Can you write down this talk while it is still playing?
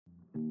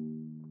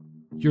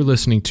You're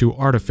listening to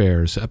Art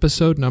Affairs,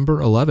 episode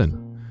number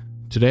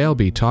 11. Today I'll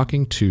be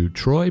talking to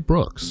Troy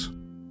Brooks.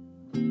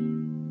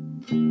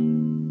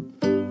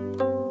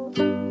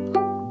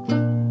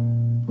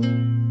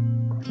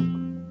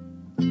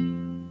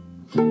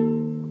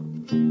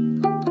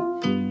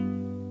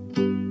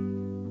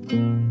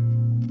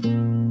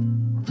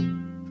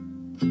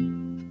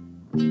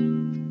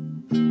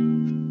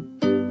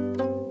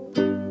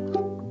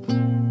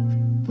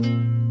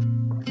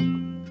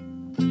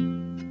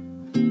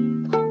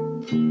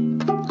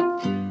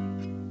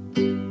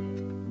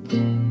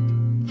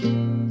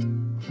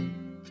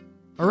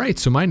 Alright,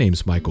 so my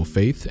name's Michael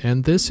Faith,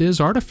 and this is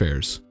Art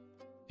Affairs.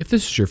 If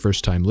this is your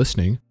first time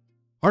listening,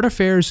 Art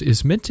Affairs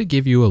is meant to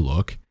give you a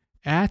look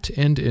at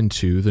and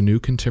into the new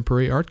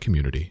contemporary art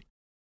community,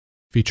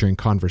 featuring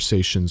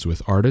conversations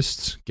with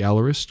artists,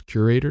 gallerists,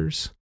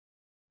 curators,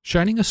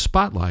 shining a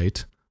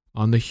spotlight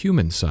on the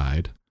human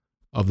side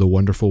of the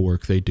wonderful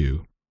work they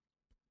do.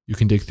 You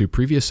can dig through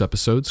previous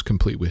episodes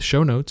complete with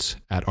show notes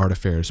at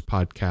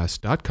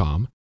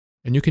artaffairs.podcast.com,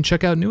 and you can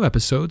check out new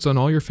episodes on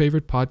all your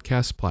favorite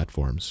podcast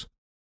platforms.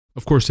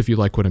 Of course, if you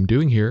like what I'm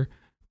doing here,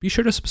 be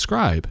sure to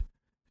subscribe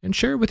and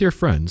share it with your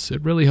friends.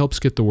 It really helps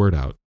get the word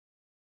out.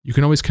 You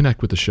can always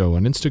connect with the show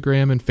on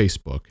Instagram and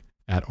Facebook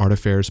at Art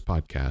Affairs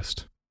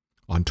Podcast.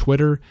 On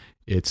Twitter,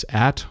 it's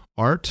at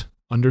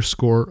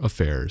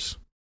art_affairs.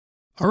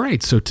 All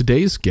right, so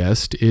today's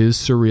guest is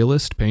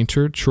surrealist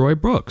painter Troy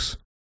Brooks.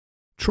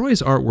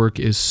 Troy's artwork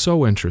is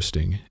so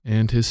interesting,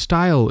 and his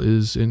style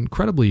is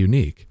incredibly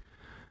unique.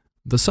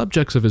 The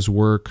subjects of his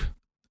work,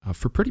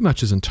 for pretty much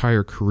his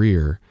entire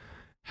career,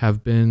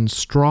 have been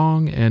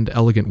strong and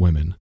elegant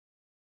women,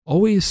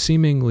 always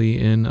seemingly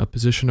in a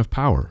position of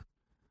power.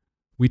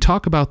 We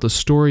talk about the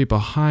story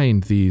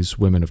behind these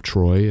women of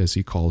Troy, as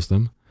he calls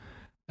them,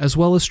 as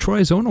well as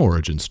Troy's own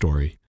origin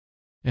story,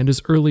 and his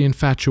early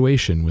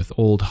infatuation with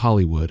old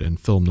Hollywood and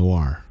film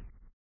noir.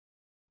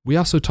 We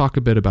also talk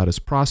a bit about his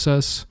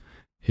process,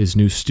 his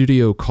new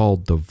studio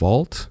called The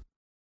Vault,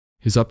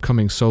 his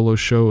upcoming solo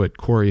show at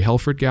Corey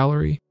Helford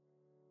Gallery,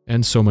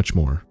 and so much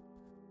more.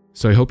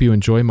 So I hope you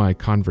enjoy my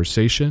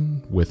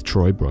conversation with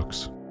Troy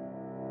Brooks.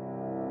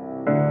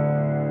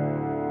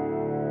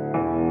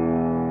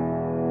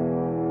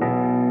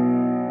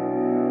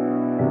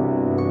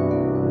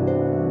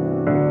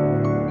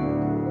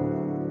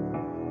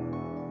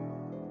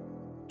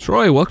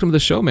 Troy, welcome to the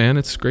show, man.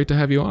 It's great to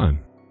have you on.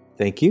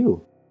 Thank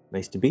you.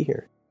 Nice to be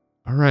here.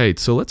 All right,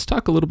 so let's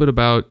talk a little bit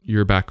about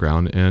your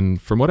background. And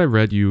from what I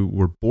read, you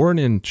were born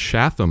in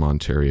Chatham,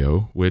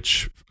 Ontario,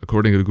 which,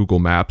 according to Google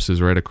Maps,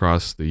 is right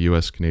across the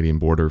U.S.-Canadian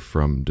border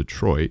from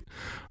Detroit,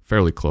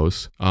 fairly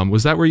close.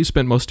 Was that where you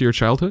spent most of your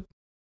childhood?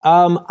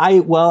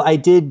 I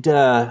did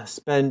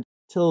spend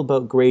till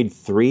about grade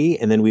 3,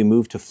 and then we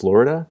moved to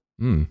Florida.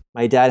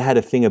 My dad had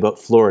a thing about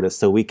Florida,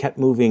 so we kept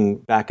moving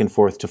back and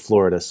forth to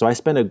Florida. So I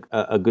spent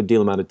a good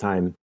deal amount of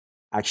time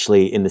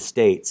actually in the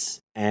States.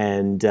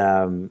 And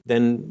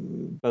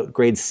then about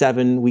grade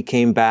 7, we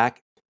came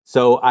back.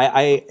 So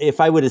if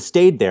I would have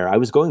stayed there, I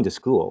was going to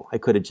school. I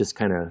could have just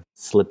kind of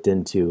slipped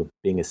into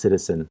being a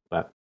citizen.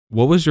 But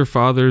what was your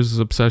father's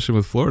obsession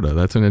with Florida?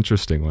 That's an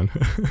interesting one.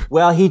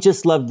 Well, he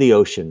just loved the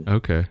ocean.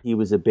 Okay. He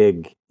was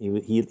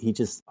he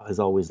just has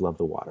always loved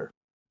the water.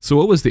 So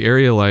what was the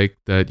area like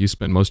that you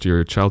spent most of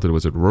your childhood?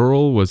 Was it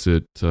rural? Was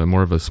it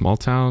more of a small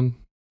town?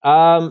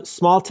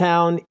 Small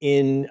town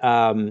in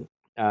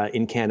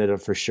Canada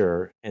for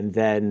sure, and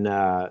then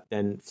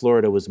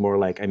Florida was more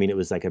like, it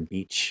was like a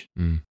beach.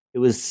 It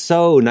was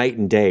so night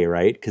and day,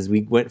 right? Because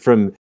we went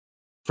from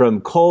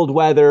cold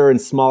weather and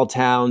small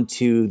town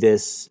to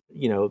this,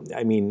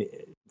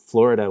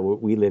 Florida.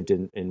 We lived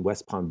in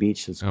West Palm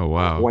Beach. It was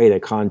quite a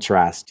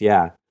contrast,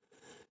 yeah.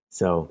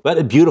 So, but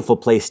a beautiful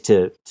place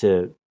to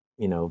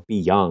be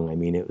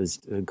young. It was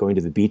going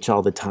to the beach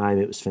all the time.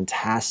 It was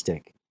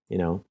fantastic,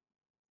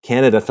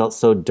 Canada felt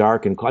so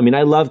dark and cold.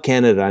 I love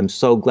Canada. I'm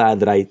so glad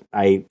that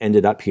I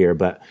ended up here,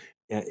 but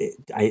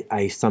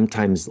I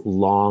sometimes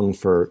long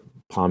for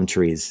palm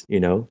trees,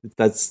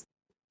 That's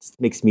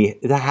makes me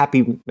the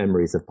happy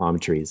memories of palm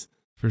trees.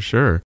 For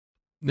sure.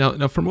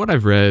 Now, from what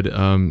I've read,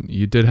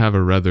 you did have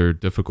a rather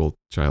difficult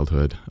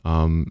childhood.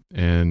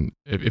 And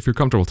if you're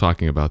comfortable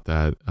talking about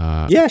that.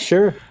 Yeah,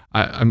 sure.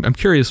 I'm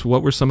curious,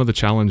 what were some of the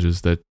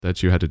challenges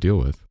that you had to deal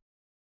with?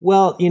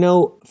 Well,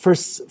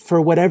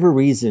 for whatever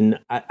reason,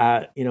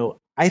 I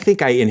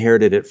think I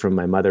inherited it from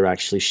my mother.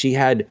 Actually, she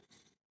had.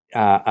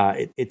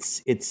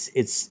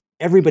 It's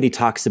everybody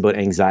talks about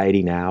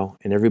anxiety now,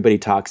 and everybody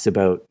talks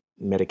about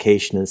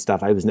medication and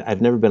stuff.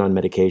 I've never been on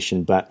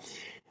medication, but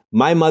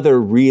my mother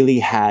really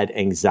had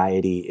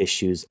anxiety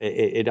issues.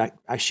 It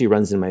actually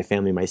runs in my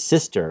family. My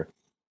sister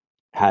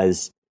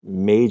has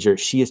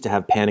she used to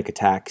have panic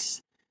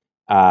attacks.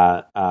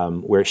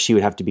 Where she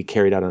would have to be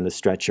carried out on a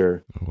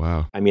stretcher. Oh,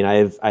 wow.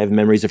 I have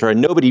memories of her, and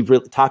nobody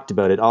really talked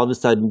about it. All of a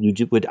sudden,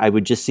 I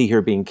would just see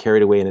her being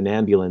carried away in an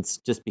ambulance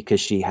just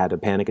because she had a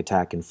panic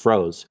attack and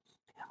froze.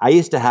 I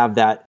used to have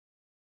that,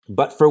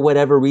 but for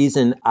whatever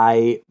reason,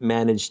 I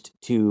managed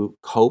to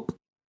cope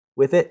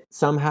with it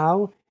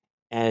somehow.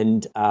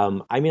 And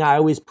I mean, I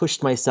always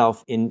pushed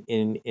myself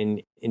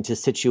into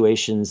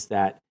situations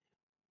that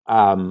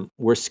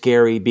were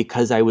scary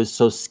because I was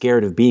so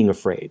scared of being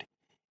afraid.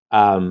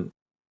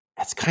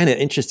 That's kind of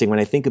interesting when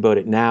I think about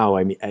it now.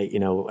 I mean,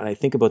 when I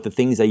think about the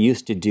things I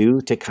used to do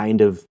to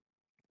kind of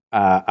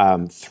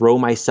throw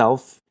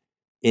myself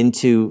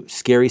into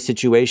scary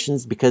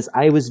situations, because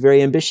I was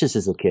very ambitious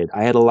as a kid.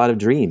 I had a lot of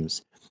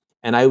dreams,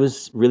 and I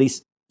was really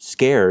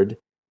scared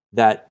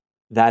that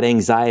that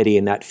anxiety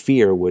and that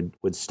fear would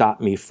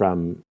stop me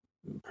from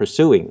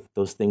pursuing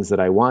those things that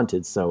I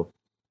wanted. So,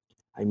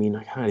 I mean,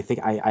 I think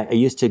I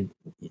used to,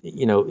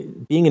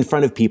 being in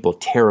front of people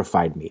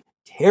terrified me.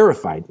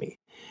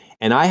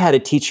 And I had a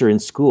teacher in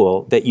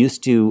school that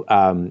used to,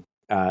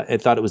 I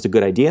thought it was a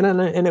good idea,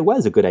 and it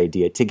was a good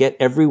idea, to get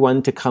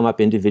everyone to come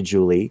up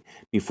individually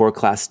before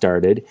class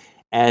started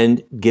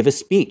and give a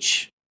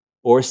speech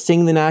or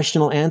sing the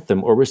national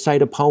anthem or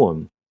recite a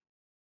poem.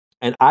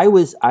 And I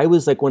was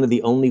like one of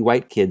the only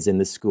white kids in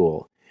the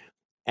school,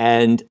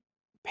 and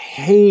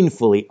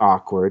painfully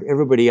awkward.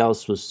 Everybody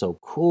else was so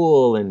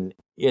cool and,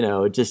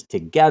 just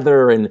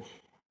together. And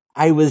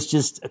I was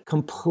just a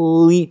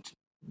complete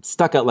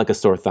stuck out like a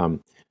sore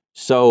thumb.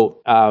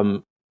 So,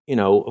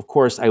 of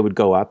course, I would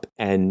go up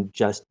and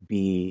just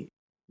be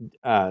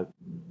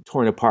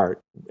torn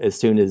apart as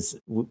soon as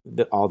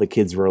all the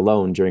kids were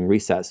alone during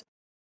recess.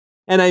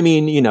 And I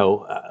mean,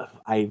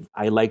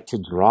 I like to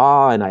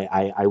draw, and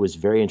I was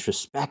very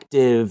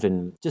introspective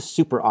and just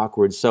super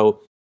awkward.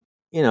 So,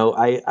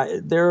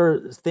 there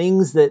are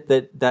things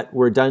that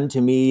were done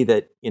to me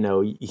that,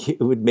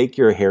 it would make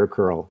your hair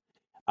curl.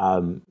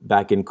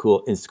 Back in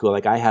school,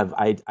 like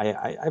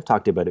I've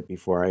talked about it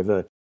before. I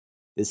have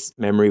this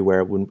memory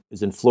where when I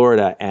was in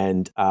Florida,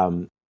 and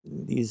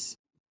these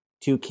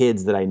two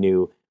kids that I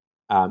knew,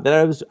 that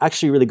I was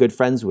actually really good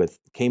friends with,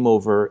 came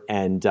over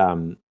and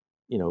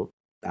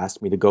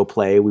asked me to go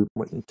play. We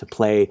went to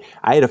play.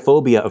 I had a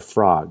phobia of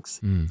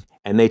frogs.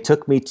 And they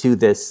took me to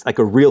this, like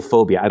a real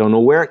phobia. I don't know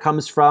where it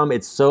comes from.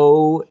 It's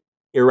so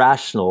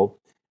irrational,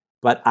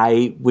 but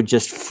I would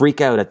just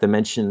freak out at the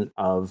mention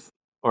of,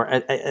 or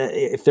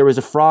if there was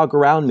a frog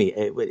around me,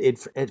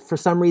 it for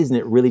some reason,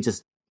 it really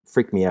just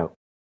freaked me out.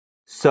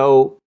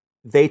 So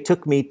they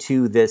took me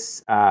to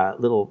this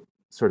little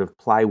sort of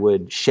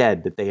plywood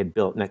shed that they had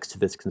built next to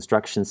this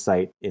construction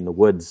site in the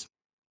woods.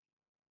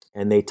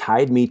 And they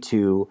tied me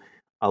to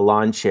a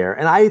lawn chair.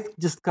 And I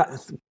just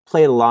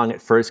played along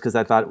at first because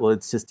I thought, well,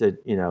 it's just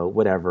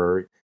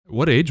whatever.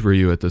 What age were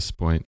you at this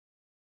point?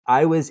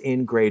 I was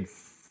in grade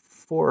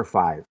 4 or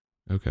 5.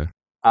 Okay.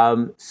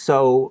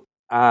 So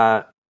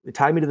they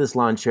tied me to this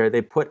lawn chair.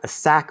 They put a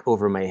sack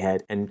over my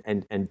head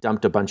and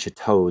dumped a bunch of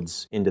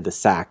toads into the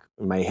sack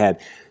in my head.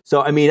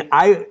 So, I mean,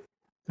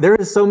 there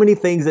are so many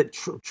things that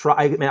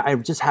I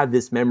just have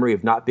this memory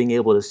of not being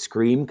able to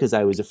scream because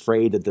I was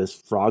afraid that the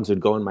frogs would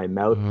go in my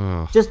mouth.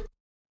 Ugh. Just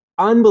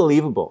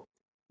unbelievable.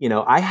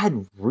 I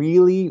had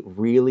really,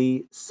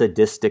 really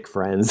sadistic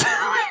friends,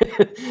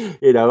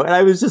 and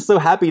I was just so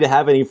happy to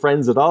have any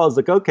friends at all. I was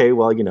like, okay,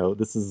 well,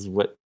 this is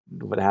what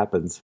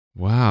happens.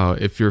 Wow.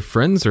 If your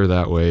friends are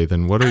that way,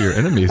 then what are your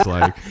enemies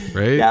like,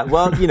 right? Yeah.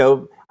 Well,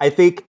 I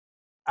think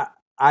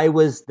I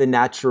was the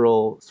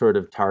natural sort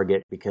of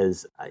target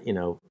because,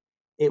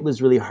 it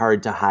was really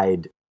hard to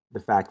hide the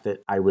fact that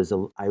I was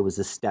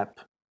a step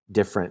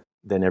different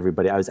than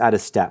everybody. I was at a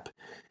step,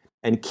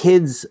 and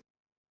kids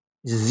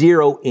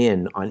zero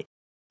in on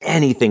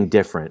anything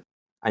different.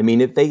 I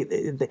mean, if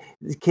the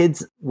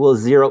kids will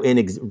zero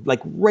in like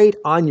right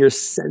on your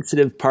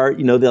sensitive part,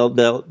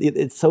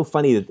 it's so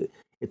funny that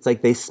it's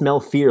like they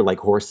smell fear like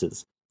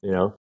horses,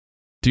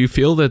 Do you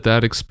feel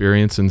that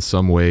experience in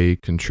some way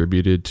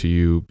contributed to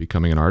you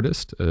becoming an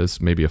artist as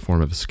maybe a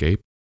form of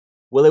escape?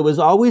 Well, it was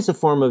always a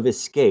form of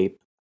escape.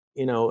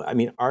 I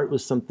mean, art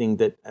was something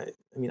that,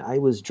 I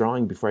was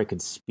drawing before I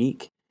could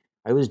speak.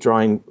 I was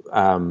drawing,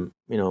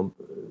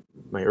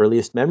 my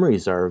earliest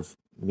memories are of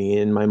me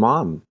and my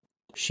mom.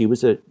 She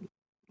was a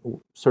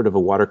sort of a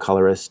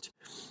watercolorist.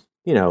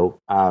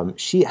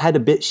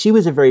 She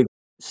was a very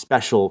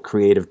special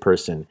creative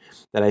person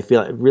that I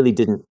feel really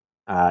didn't,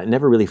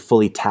 never really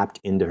fully tapped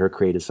into her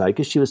creative side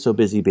because she was so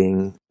busy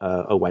being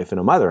a wife and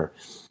a mother.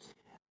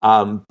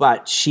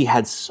 But she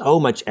had so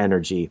much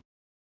energy.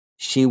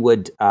 She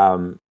was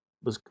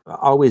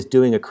always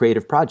doing a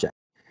creative project.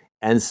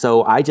 And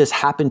so I just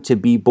happened to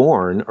be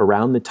born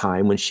around the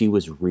time when she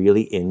was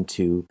really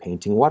into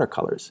painting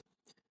watercolors.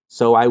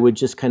 So I would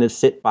just kind of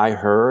sit by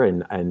her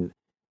and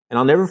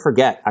I'll never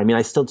forget. I mean,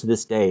 I still to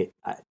this day,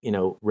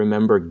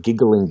 remember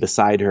giggling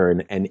beside her,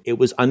 and it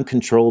was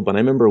uncontrollable. And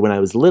I remember when I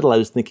was little, I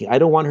was thinking, I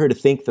don't want her to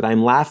think that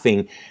I'm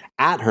laughing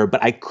at her,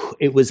 but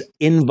it was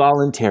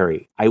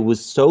involuntary. I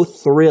was so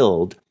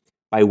thrilled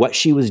by what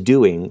she was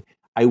doing,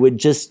 I would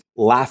just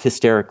laugh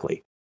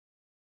hysterically.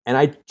 And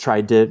I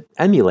tried to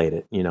emulate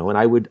it, and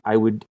I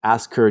would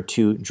ask her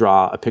to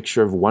draw a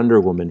picture of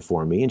Wonder Woman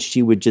for me, and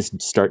she would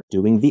just start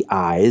doing the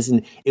eyes,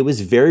 and it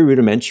was very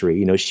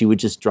rudimentary. She would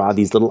just draw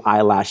these little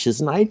eyelashes,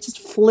 and I just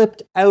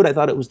flipped out. I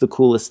thought it was the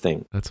coolest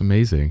thing. That's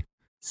amazing.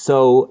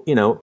 So,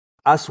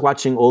 us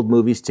watching old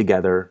movies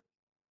together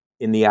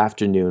in the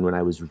afternoon when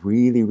I was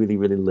really, really,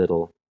 really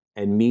little,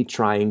 and me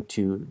trying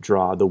to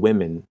draw the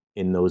women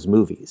in those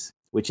movies,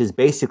 which is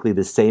basically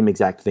the same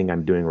exact thing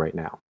I'm doing right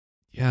now.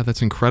 Yeah,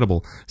 that's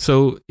incredible.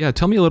 So, yeah,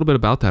 tell me a little bit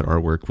about that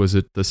artwork. Was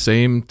it the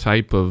same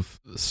type of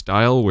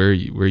style where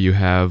you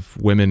have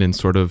women in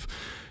sort of,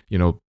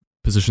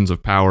 positions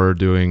of power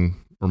doing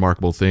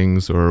remarkable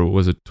things, or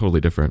was it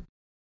totally different?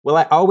 Well,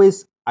 I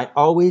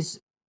always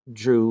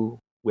drew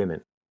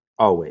women,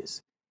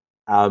 always.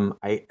 And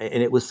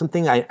it was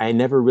something I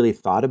never really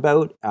thought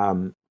about.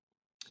 When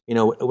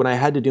I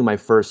had to do my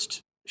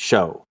first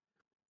show,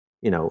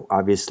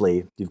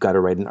 obviously you've got to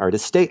write an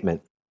artist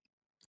statement.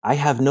 I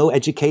have no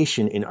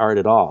education in art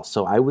at all,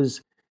 so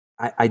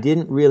I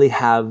didn't really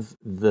have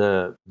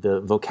the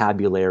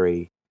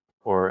vocabulary,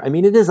 or I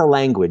mean, it is a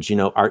language,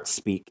 art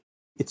speak.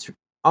 It's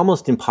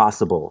almost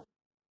impossible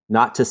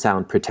not to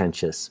sound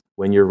pretentious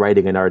when you're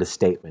writing an artist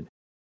statement.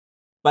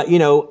 But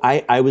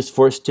I was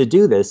forced to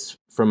do this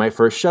for my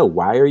first show.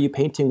 Why are you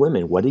painting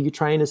women? What are you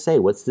trying to say?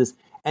 What's this?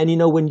 And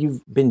when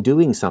you've been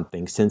doing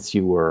something since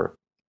you were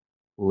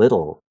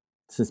little,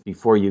 since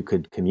before you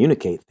could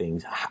communicate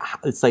things,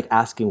 it's like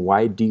asking,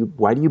 why do you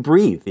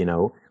breathe?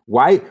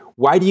 Why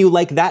do you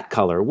like that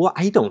color? Well,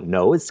 I don't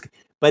know.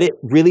 But it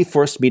really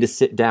forced me to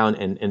sit down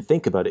and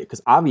think about it,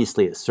 because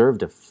obviously it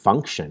served a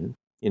function.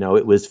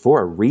 It was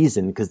for a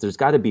reason, because there's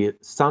got to be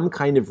some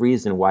kind of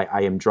reason why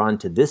I am drawn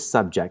to this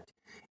subject,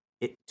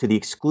 to the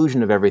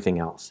exclusion of everything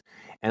else.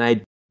 And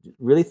I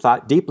really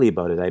thought deeply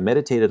about it. I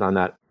meditated on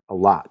that a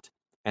lot.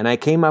 And I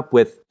came up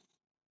with,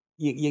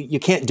 you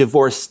can't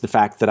divorce the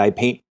fact that I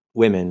paint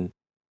women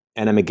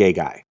and I'm a gay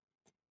guy.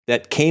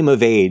 That came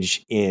of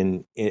age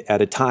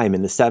at a time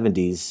in the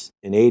 70s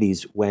and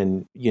 80s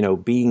when,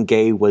 being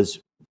gay was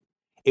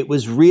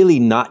really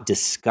not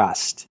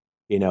discussed.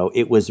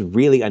 It was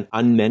really an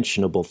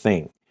unmentionable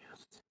thing.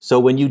 So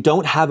when you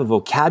don't have a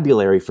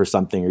vocabulary for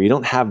something, or you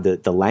don't have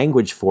the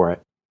language for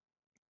it,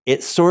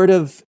 it sort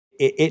of,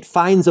 it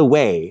finds a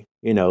way,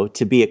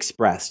 to be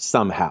expressed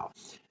somehow.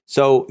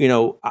 So,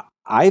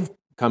 I've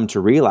come to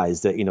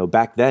realize that,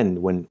 back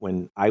then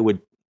when I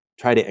would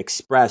try to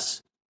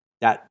express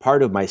that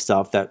part of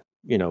myself that,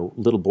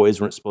 little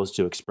boys weren't supposed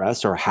to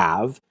express or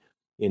have,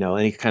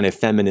 any kind of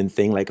feminine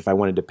thing, like if I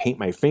wanted to paint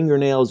my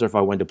fingernails, or if I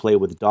wanted to play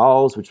with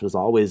dolls, which was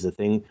always a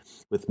thing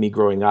with me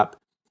growing up,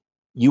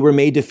 you were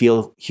made to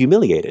feel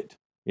humiliated.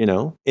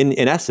 In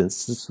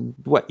essence, this is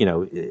what,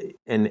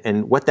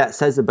 and what that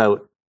says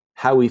about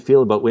how we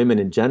feel about women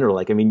in general.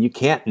 Like, I mean, you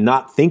can't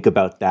not think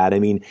about that. I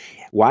mean,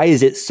 why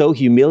is it so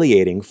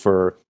humiliating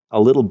for a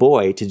little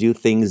boy to do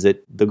things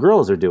that the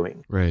girls are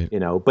doing? Right.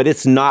 But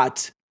it's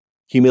not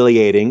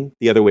humiliating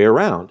the other way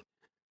around.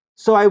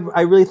 So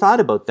I really thought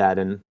about that.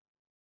 And,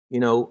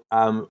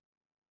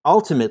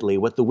 ultimately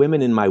what the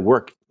women in my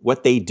work,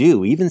 what they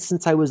do, even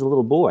since I was a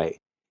little boy,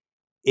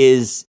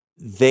 is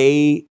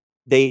they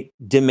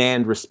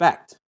demand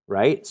respect,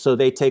 right? So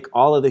they take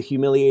all of the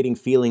humiliating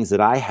feelings that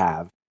I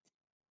have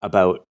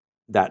about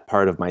that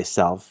part of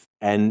myself,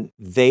 and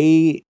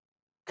they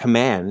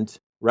command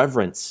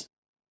reverence,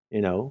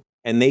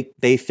 and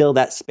they fill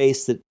that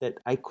space that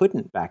I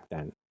couldn't back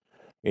then,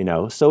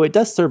 So it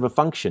does serve a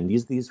function.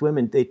 These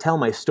women, they tell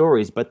my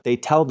stories, but they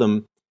tell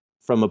them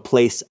from a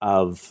place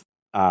of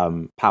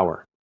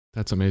power.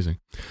 That's amazing.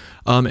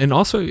 And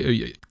also,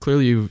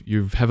 clearly,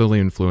 you've heavily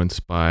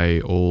influenced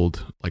by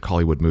old, like,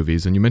 Hollywood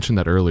movies. And you mentioned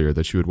that earlier,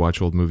 that you would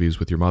watch old movies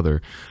with your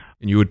mother,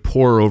 and you would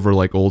pore over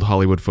like old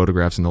Hollywood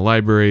photographs in the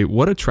library.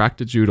 What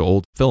attracted you to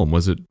old film?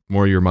 Was it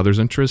more your mother's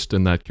interest,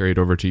 and that carried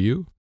over to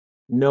you?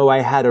 No, I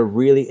had a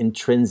really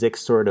intrinsic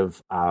sort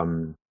of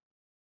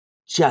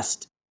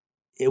just.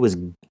 It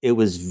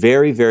was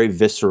very, very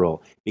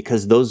visceral,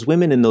 because those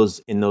women in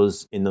those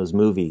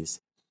movies,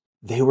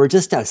 they were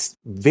just a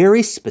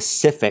very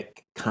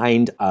specific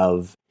kind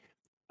of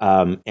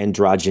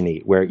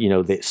androgyny, where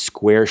they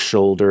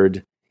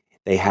square-shouldered,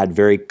 they had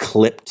very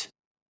clipped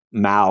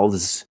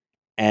mouths,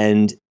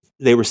 and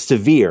they were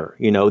severe.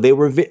 They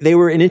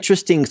were an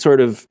interesting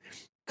sort of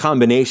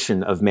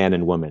combination of man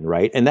and woman,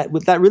 right? And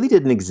that really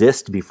didn't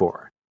exist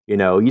before. You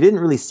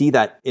didn't really see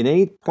that in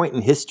any point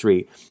in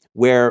history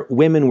where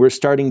women were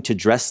starting to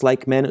dress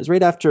like men. It was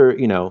right after,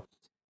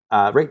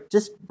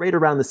 right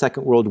around the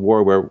Second World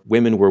War, where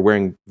women were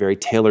wearing very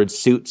tailored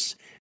suits,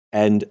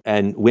 and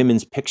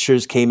women's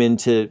pictures came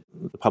into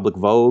the public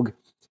vogue.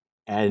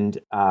 And,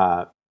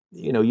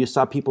 you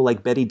saw people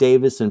like Bette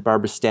Davis and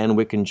Barbara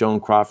Stanwyck and Joan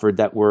Crawford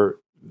that were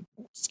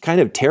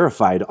kind of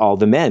terrified all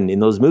the men in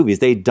those movies.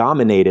 They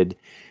dominated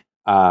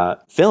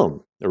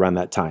film around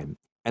that time.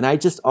 And I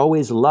just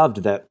always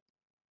loved that.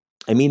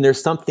 I mean,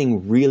 there's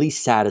something really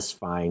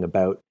satisfying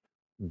about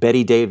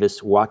Bette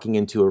Davis walking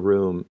into a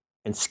room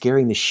and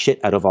scaring the shit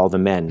out of all the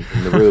men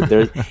in the room.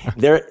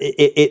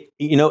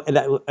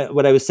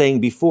 What I was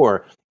saying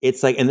before,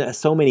 it's like, and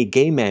so many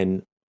gay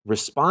men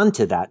respond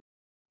to that.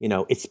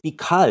 It's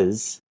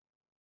because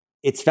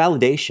it's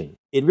validation.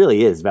 It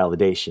really is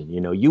validation.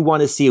 You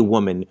want to see a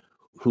woman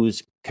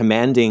who's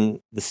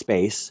commanding the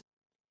space,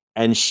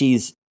 and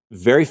she's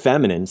very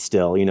feminine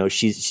still.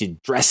 She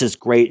dresses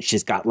great.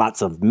 She's got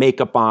lots of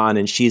makeup on,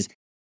 and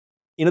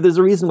there's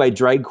a reason why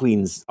drag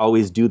queens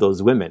always do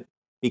those women,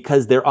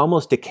 because they're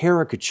almost a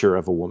caricature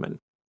of a woman.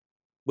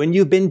 When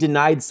you've been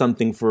denied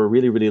something for a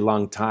really, really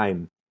long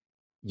time,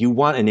 you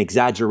want an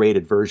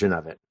exaggerated version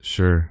of it.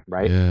 Sure.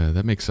 Right? Yeah,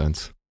 that makes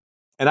sense.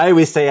 And I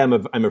always say I'm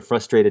a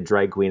frustrated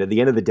drag queen. At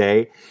the end of the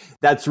day,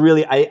 that's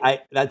really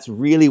that's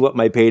really what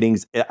my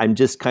paintings. I'm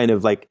just kind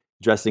of like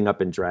dressing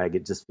up in drag.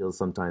 It just feels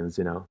sometimes,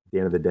 at the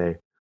end of the day.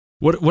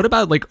 What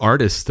about like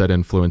artists that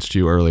influenced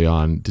you early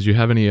on? Did you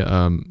have any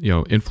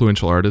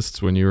influential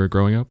artists when you were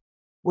growing up?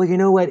 Well, you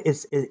know what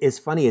is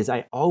funny is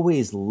I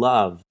always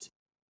loved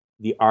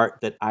the art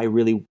that I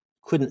really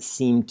couldn't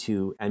seem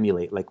to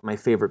emulate. Like my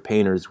favorite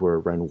painters were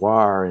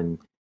Renoir and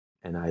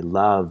I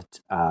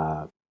loved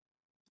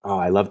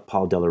I loved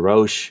Paul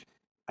Delaroche.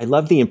 I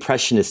love the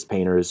Impressionist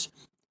painters,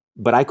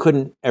 but I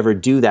couldn't ever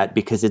do that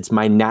because it's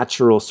my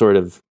natural sort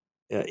of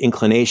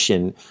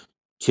inclination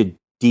to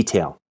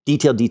detail.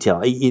 And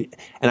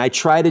I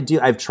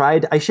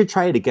should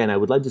try it again. I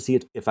would love to see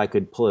it if I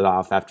could pull it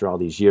off after all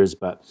these years,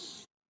 but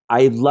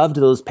I loved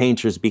those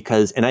painters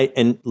because,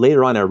 and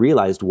later on I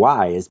realized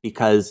why, is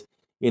because,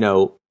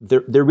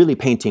 they're really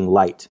painting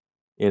light,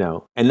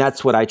 and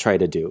that's what I try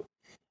to do,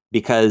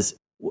 because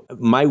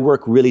my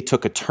work really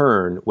took a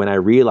turn when I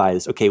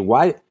realized, okay,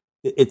 why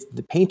it's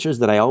the painters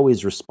that I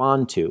always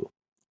respond to.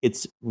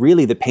 It's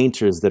really the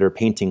painters that are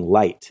painting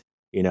light,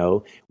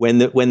 when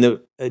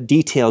the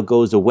detail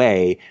goes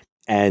away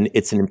and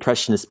it's an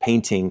Impressionist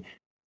painting,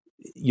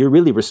 you're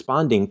really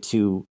responding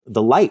to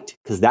the light,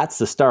 because that's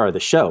the star of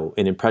the show.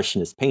 An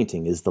Impressionist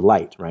painting is the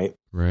light, right?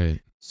 Right.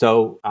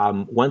 So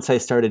once I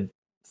started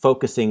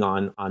focusing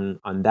on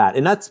that,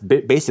 and that's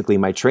basically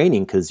my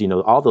training, because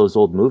all those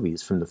old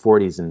movies from the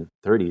 40s and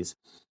 30s,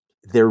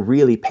 they're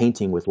really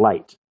painting with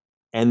light,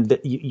 and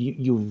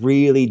you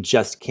really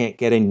just can't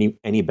get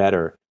any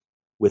better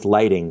with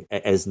lighting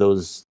as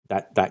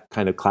that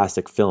kind of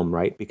classic film,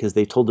 right? Because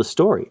they told a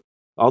story.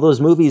 All those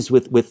movies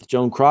with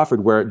Joan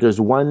Crawford, where there's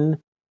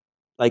one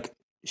like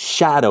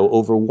shadow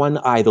over one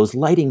eye, those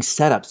lighting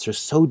setups are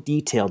so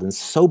detailed and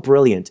so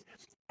brilliant,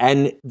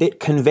 and it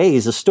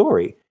conveys a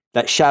story.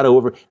 That shadow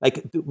over,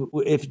 like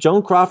if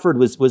Joan Crawford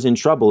was in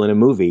trouble in a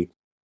movie,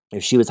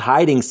 if she was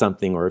hiding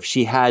something, or if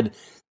she had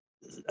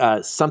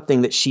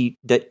something that she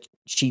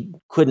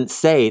couldn't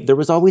say, there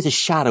was always a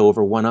shadow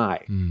over one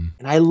eye.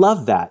 And I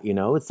love that.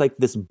 It's like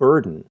this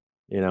burden.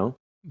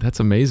 That's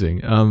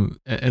amazing. And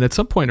at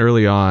some point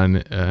early on,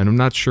 and I'm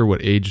not sure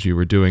what age you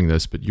were doing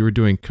this, but you were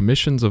doing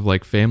commissions of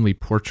like family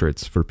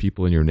portraits for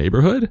people in your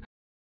neighborhood.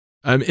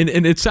 And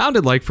it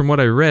sounded like, from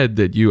what I read,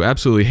 that you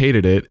absolutely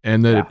hated it,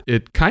 and that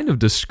it kind of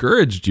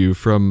discouraged you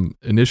from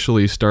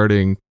initially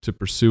starting to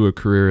pursue a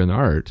career in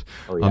art.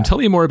 Oh, yeah. Tell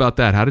me more about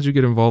that. How did you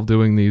get involved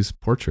doing these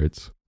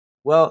portraits?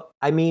 Well,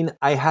 I mean,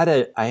 I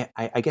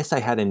guess I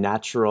had a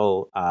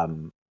natural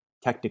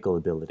technical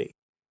ability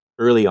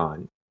early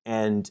on,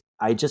 and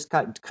I just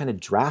got kind of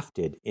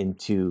drafted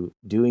into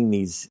doing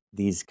these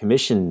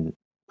commission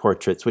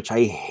portraits, which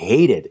I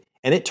hated,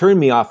 and it turned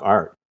me off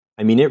art.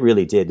 I mean, it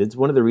really did. It's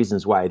one of the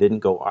reasons why I didn't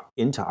go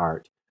into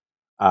art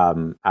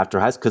after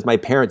high school, because my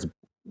parents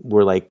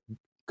were like,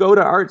 go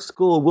to art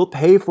school, we'll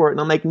pay for it. And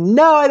I'm like,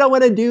 no, I don't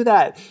want to do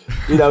that.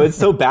 It's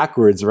so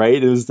backwards,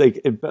 right? It was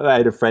like, I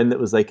had a friend that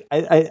was like,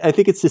 I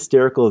think it's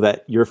hysterical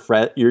that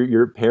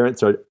your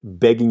parents are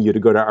begging you to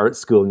go to art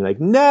school. And you're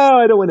like, no,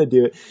 I don't want to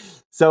do it.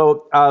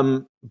 So,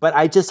 but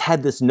I just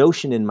had this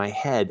notion in my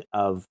head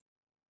of,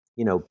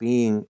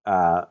 being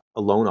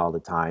alone all the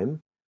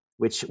time,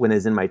 which when I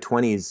was in my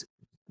 20s,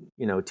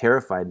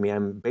 terrified me.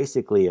 I'm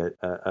basically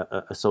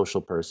a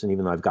social person,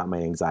 even though I've got my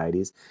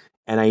anxieties,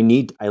 and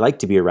I like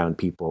to be around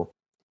people.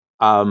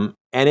 And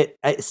it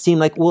seemed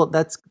like, well,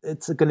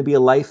 it's going to be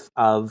a life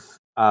of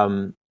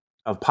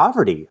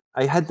poverty.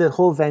 I had the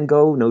whole Van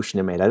Gogh notion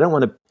in my head. I don't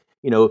want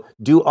to,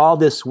 do all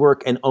this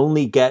work and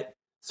only get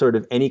sort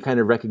of any kind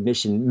of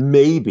recognition,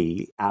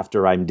 maybe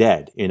after I'm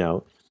dead,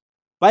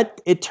 But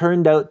it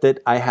turned out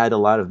that I had a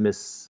lot of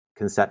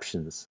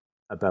misconceptions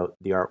about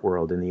the art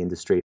world and the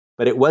industry.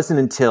 But it wasn't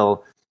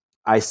until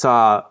I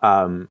saw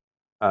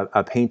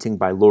a painting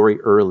by Laurie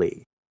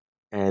Early,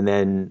 and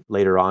then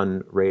later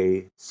on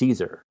Ray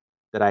Caesar,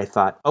 that I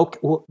thought, okay,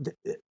 well,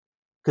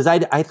 because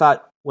I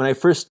thought when I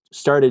first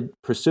started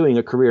pursuing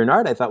a career in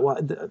art, I thought, well,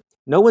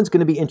 no one's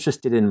going to be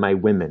interested in my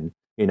women.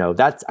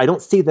 I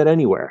don't see that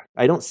anywhere.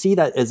 I don't see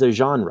that as a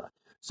genre.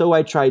 So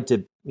I tried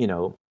to,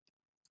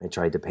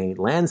 paint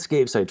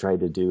landscapes. I tried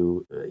to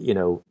do,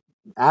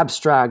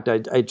 abstract.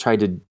 I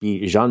tried to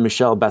be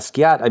Jean-Michel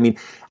Basquiat. I mean,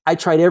 I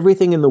tried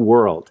everything in the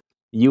world.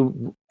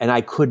 And I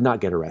could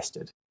not get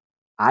arrested.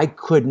 I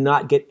could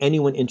not get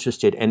anyone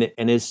interested. And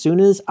as soon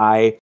as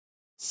I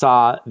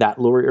saw that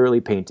Laurie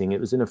Early painting, it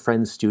was in a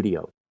friend's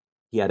studio.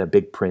 He had a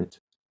big print.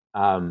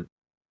 I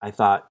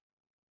thought,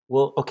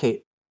 well,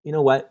 okay, you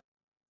know what?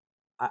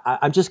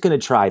 I'm just going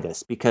to try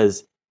this,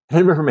 because I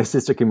remember my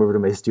sister came over to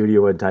my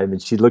studio one time,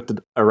 and she looked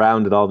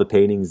around at all the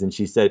paintings, and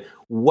she said,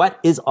 what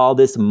is all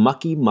this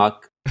mucky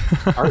muck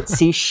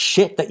artsy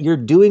shit that you're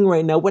doing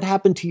right now. What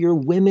happened to your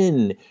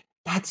women?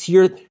 That's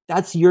your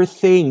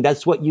thing.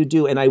 That's what you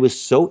do. And I was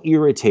so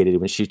irritated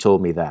when she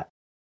told me that.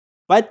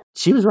 But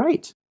she was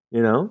right.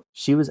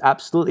 She was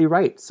absolutely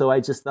right. So I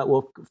just thought,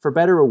 well, for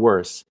better or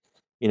worse,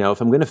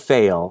 if I'm going to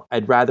fail,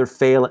 I'd rather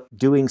fail at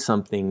doing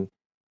something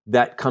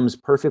that comes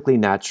perfectly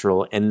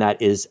natural and that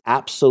is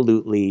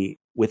absolutely,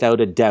 without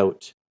a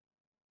doubt,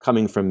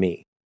 coming from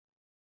me.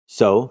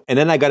 So, and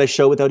then I got a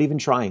show without even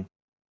trying.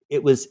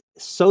 It was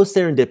so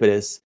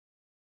serendipitous.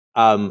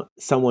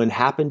 Someone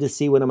happened to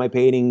see one of my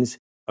paintings.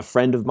 A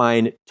friend of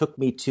mine took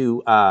me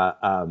to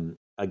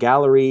a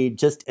gallery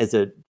just as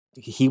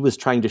he was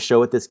trying to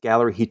show at this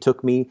gallery. He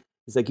took me.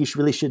 He's like, you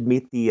really should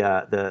meet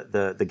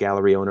the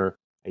gallery owner.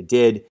 I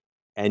did,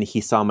 and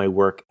he saw my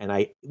work, and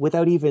I,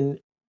 without even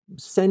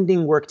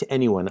sending work to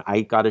anyone,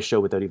 I got a show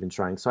without even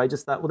trying. So I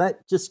just thought, well,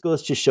 that just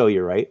goes to show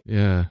you, right?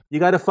 Yeah. You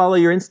got to follow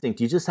your instinct.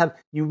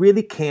 You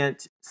really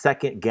can't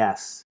second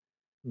guess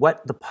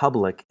what the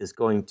public is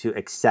going to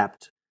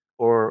accept,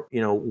 or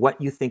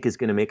what you think is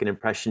going to make an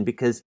impression,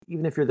 because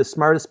even if you're the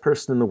smartest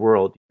person in the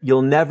world,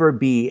 you'll never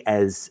be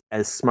as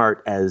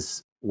smart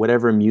as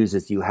whatever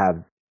muses you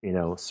have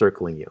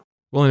circling you.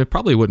 Well, and it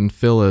probably wouldn't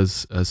feel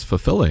as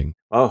fulfilling.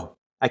 Oh,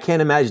 I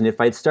can't imagine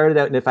if I'd started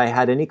out and if I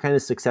had any kind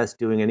of success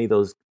doing any of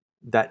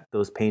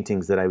those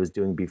paintings that I was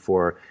doing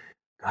before.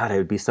 God, I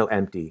would be so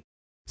empty.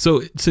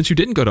 So since you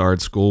didn't go to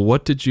art school,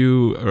 what did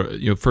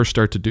you first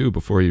start to do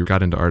before you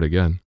got into art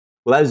again?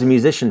 Well, I was a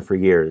musician for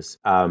years,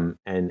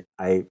 and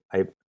I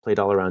played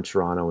all around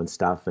Toronto and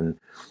stuff, and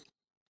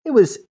it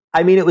was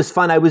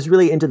fun. I was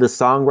really into the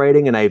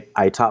songwriting, and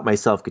I taught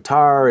myself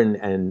guitar,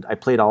 and I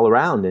played all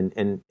around,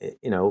 and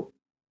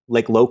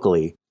like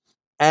locally.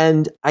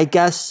 And I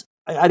guess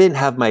I didn't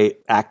have my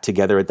act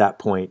together at that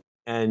point,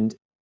 and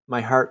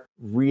my heart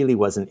really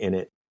wasn't in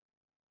it.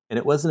 And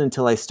it wasn't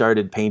until I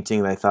started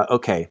painting that I thought,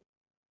 okay,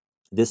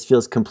 this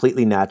feels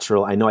completely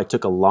natural. I know I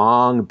took a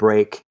long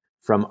break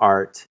from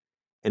art.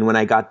 And when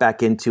I got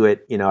back into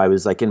it, I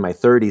was like in my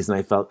 30s,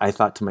 and I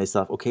thought to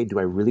myself, okay, do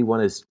I really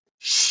want to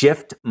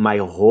shift my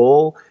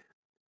whole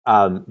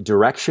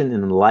direction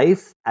in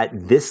life at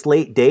this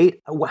late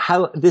date?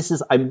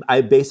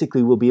 I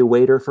basically will be a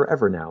waiter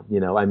forever now.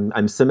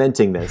 I'm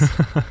cementing this.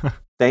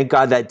 Thank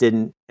God that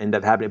didn't end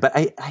up happening. But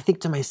I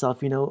think to myself,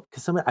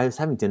 because I was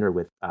having dinner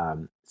with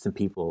some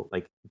people,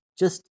 like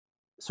just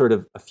sort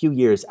of a few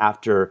years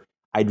after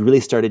I'd really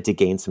started to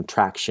gain some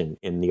traction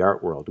in the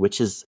art world,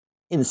 which is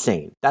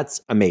insane. That's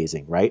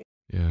amazing, right?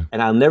 Yeah.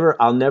 And I'll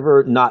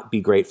never not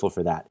be grateful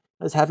for that.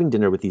 I was having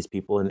dinner with these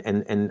people,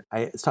 and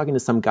I was talking to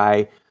some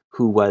guy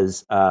who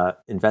was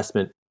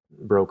investment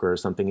broker or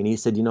something, and he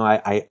said,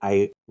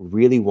 I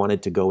really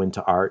wanted to go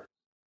into art,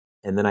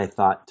 and then I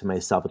thought to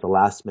myself at the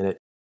last minute,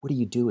 what are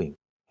you doing?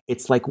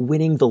 It's like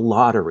winning the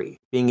lottery,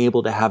 being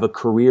able to have a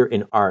career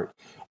in art.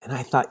 And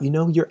I thought,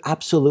 you're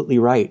absolutely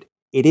right.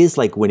 It is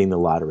like winning the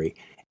lottery.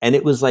 And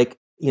it was like,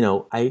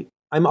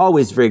 I'm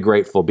always very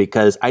grateful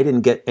because I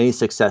didn't get any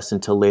success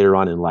until later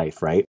on in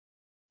life, right?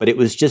 But it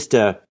was just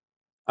a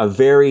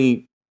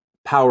very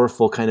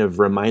powerful kind of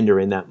reminder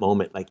in that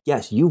moment. Like,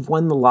 yes, you've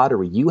won the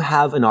lottery. You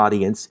have an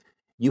audience.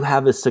 You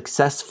have a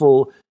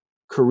successful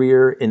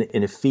career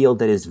in a field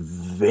that is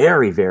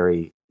very,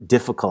 very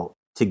difficult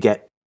to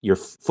get your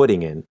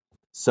footing in.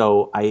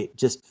 So I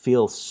just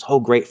feel so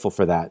grateful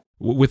for that.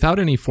 Without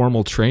any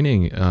formal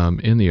training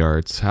in the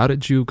arts, how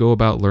did you go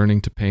about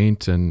learning to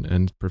paint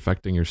and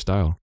perfecting your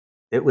style?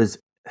 It was,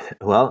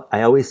 well,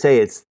 I always say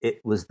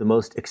it was the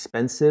most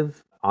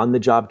expensive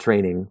on-the-job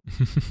training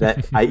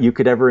that you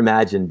could ever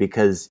imagine,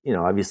 because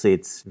obviously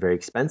it's very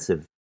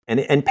expensive,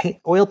 and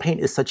oil paint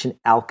is such an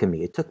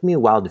alchemy. It took me a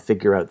while to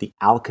figure out the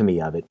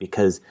alchemy of it,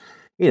 because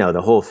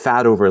the whole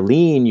fat over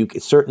lean, you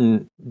get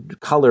certain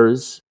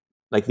colors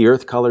like the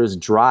earth colors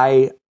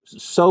dry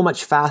so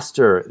much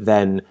faster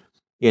than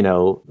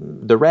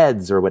the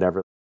reds or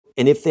whatever.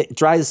 And if it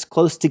dries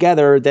close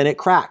together, then it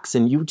cracks.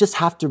 And you just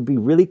have to be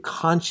really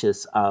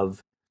conscious of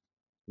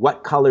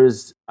what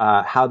colors,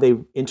 how they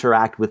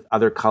interact with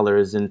other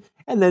colors. And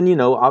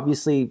then,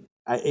 obviously,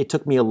 it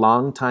took me a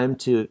long time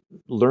to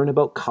learn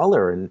about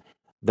color and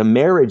the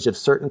marriage of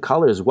certain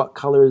colors, what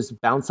colors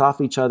bounce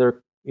off each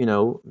other,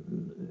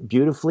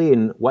 beautifully,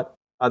 and what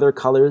other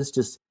colors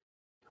just...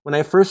 When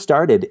I first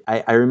started,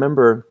 I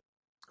remember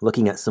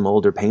looking at some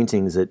older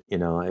paintings that,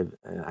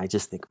 I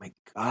just think, my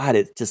God,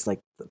 it's just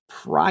like the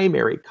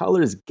primary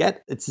colors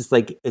it's just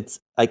like, it's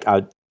like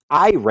a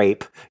eye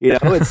rape,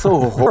 it's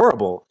so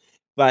horrible.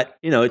 But,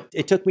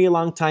 it took me a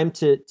long time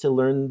to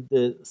learn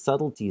the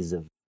subtleties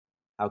of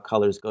how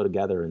colors go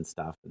together and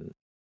stuff.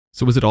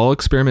 So was it all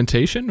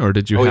experimentation, or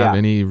did you have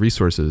any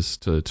resources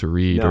to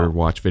read or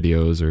watch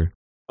videos or?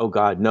 Oh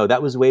God, no,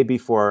 that was way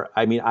before.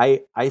 I mean,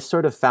 I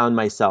sort of found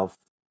myself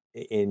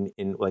in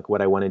like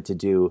what I wanted to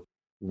do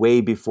way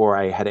before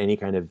I had any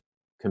kind of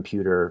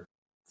computer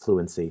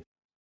fluency.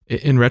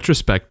 In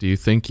retrospect, do you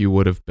think you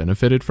would have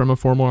benefited from a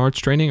formal arts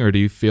training, or do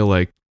you feel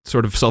like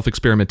sort of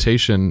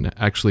self-experimentation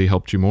actually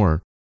helped you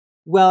more?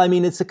 Well, I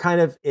mean, it's a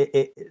kind of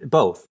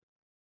both.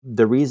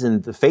 the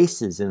reason the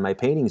faces in my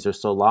paintings are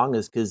so long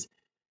is because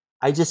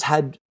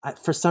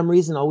for some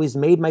reason, always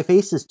made my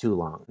faces too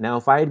long. Now,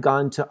 if I had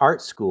gone to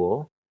art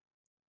school,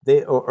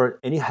 had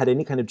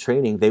any kind of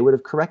training, they would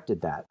have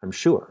corrected that, I'm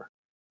sure.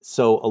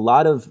 So a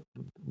lot of,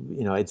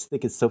 I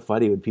think it's so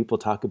funny when people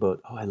talk about,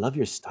 oh, I love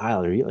your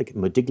style. Are you like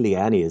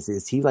Modigliani?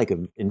 Is he like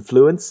an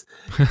influence?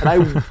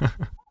 And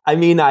I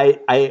mean,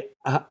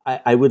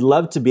 I would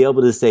love to be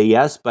able to say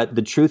yes, but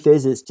the truth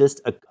is, it's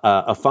just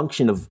a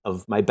function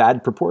of my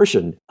bad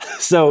proportion.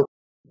 So,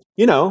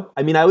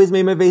 I mean, I always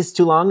made my face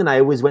too long, and I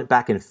always went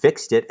back and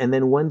fixed it. And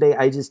then one day,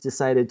 I just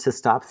decided to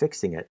stop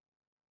fixing it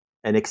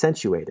and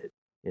accentuate it.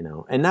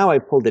 And now I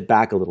pulled it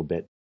back a little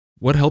bit.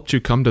 What helped you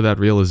come to that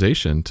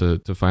realization to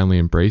finally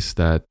embrace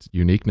that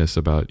uniqueness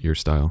about your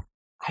style?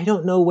 I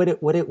don't know what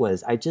it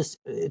was. It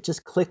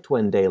just clicked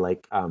one day,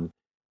 like,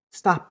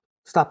 stop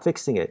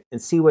fixing it and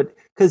see what,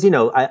 because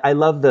I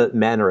love the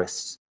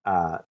Mannerist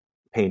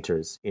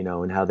painters,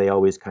 and how they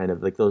always kind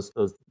of like those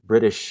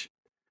British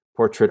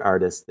portrait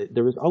artists.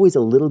 There was always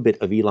a little bit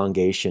of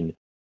elongation,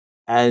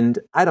 and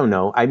I don't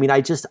know. I mean,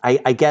 I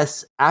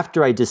guess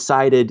after I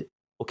decided,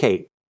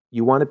 okay,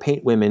 you want to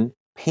paint women,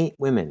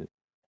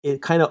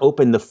 it kind of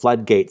opened the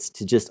floodgates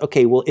to just,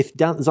 okay, well,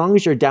 as long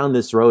as you're down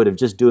this road of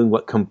just doing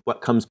what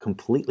comes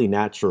completely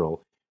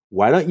natural,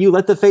 why don't you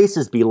let the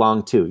faces be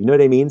long too? You know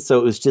what I mean? So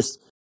it was just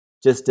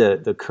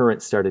the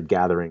current started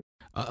gathering.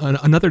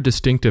 Another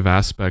distinctive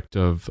aspect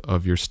of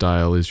your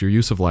style is your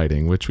use of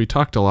lighting, which we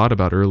talked a lot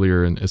about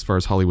earlier. And as far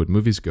as Hollywood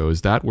movies go, is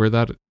that where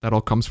that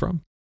all comes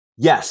from?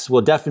 Yes,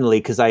 well, definitely,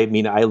 because I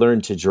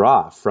learned to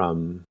draw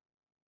from,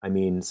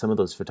 some of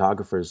those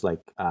photographers like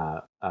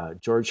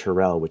George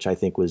Hurrell, which I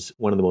think was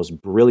one of the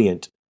most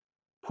brilliant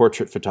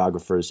portrait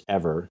photographers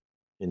ever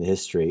in the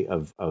history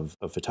of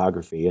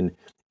photography, and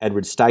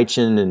Edward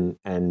Steichen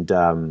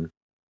and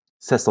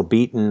Cecil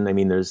Beaton. I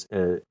mean, there's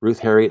Ruth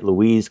Harriet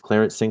Louise,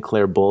 Clarence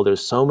Sinclair Bull.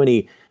 There's so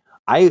many.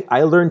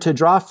 I learned to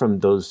draw from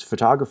those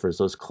photographers,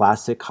 those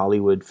classic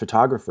Hollywood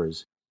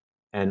photographers,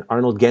 and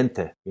Arnold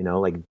Gente.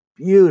 Like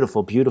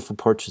beautiful, beautiful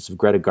portraits of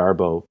Greta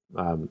Garbo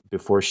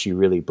before she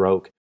really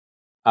broke.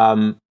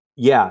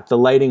 Yeah, the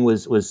lighting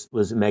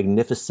was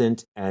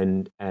magnificent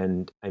and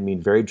I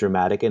mean very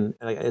dramatic, and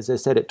as I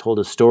said, it told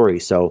a story.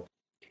 So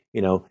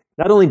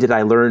not only did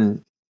I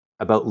learn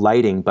about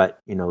lighting, but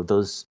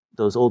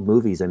those old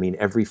movies. I mean,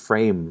 every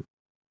frame,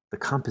 the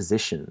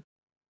composition.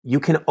 You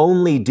can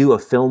only do a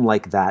film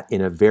like that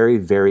in a very,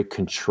 very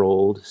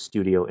controlled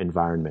studio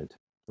environment,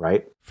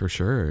 right? For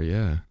sure,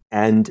 yeah.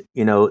 And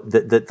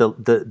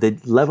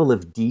the level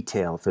of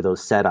detail for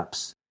those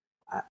setups.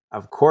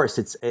 Of course,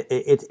 it's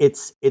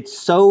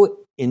so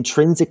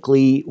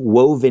intrinsically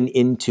woven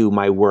into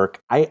my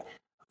work.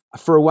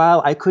 For a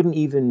while, I couldn't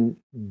even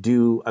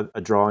do a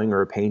drawing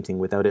or a painting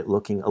without it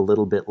looking a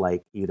little bit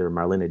like either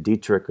Marlene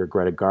Dietrich or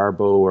Greta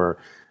Garbo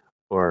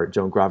or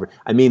Joan Crawford.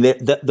 I mean,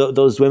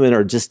 those women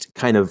are just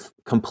kind of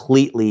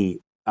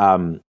completely.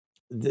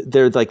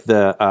 They're like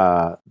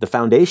the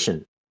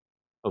foundation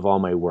of all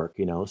my work.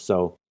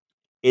 So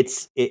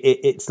it's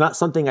not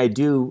something I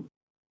do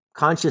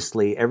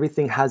consciously.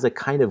 Everything has a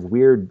kind of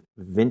weird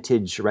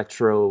vintage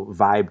retro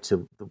vibe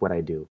to what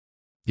I do.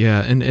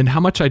 Yeah, and how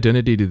much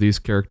identity do these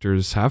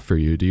characters have for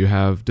you?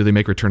 Do they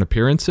make return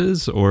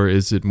appearances, or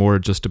is it more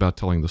just about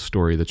telling the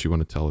story that you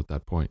want to tell at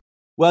that point?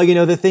 Well,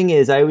 the thing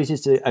is, I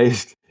used to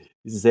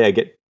say I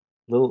get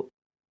a little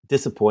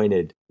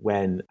disappointed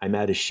when I'm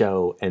at a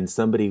show and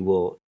somebody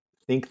will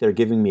think they're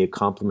giving me a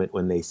compliment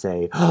when they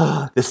say,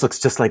 "Oh, this looks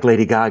just like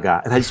Lady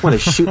Gaga," and I just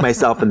want to shoot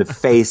myself in the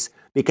face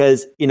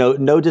because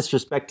no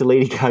disrespect to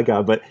Lady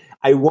Gaga, but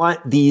I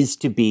want these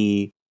to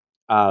be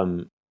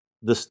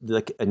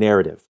like a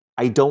narrative.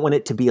 I don't want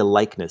it to be a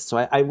likeness. So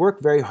I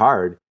work very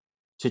hard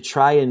to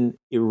try and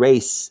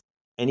erase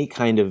any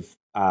kind of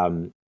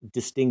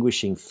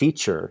distinguishing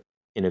feature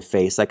in a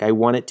face. Like I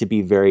want it to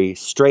be very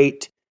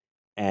straight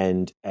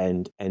and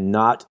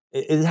not.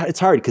 It's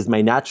hard because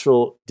my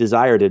natural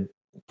desire to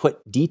put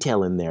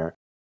detail in there,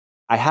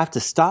 I have to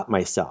stop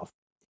myself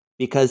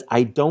because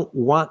I don't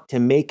want to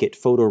make it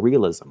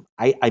photorealism.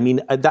 I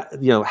mean,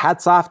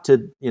 hats off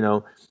to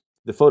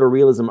the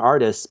photorealism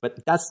artists,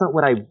 but that's not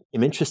what I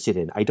am interested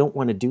in. I don't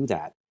want to do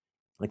that.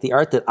 Like the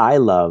art that I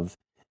love,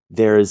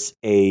 there's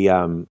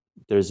an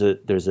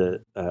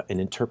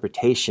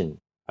interpretation,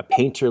 a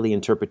painterly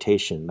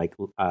interpretation. Like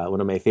one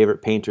of my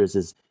favorite painters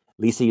is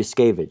Lisa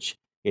Yuskevich.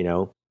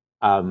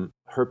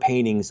 Her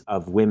paintings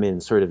of women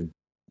sort of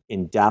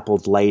in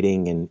dappled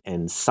lighting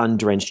and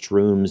sun-drenched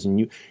rooms,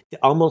 and it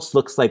almost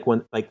looks like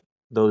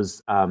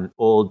those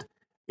old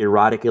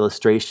erotic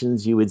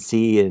illustrations you would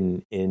see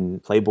in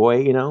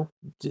Playboy,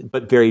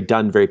 but very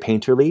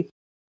painterly.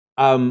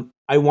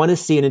 I want to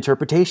see an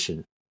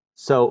interpretation.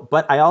 So,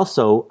 but I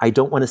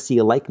don't want to see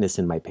a likeness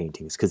in my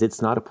paintings because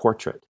it's not a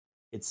portrait.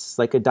 It's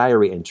like a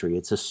diary entry.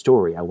 It's a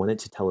story. I want it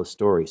to tell a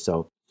story.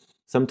 So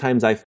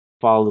sometimes I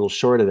fall a little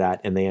short of that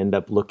and they end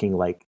up looking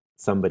like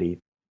somebody,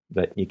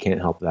 but you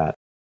can't help that.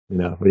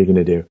 What are you going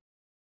to do?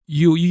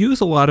 You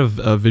use a lot of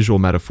visual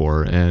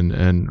metaphor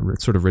and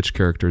sort of rich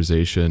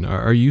characterization.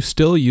 Are you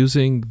still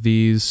using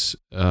these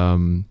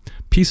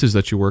pieces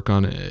that you work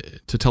on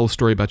to tell a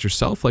story about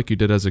yourself like you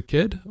did as a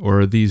kid,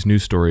 or are these new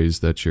stories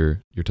that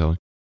you're telling?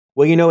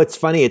 Well, it's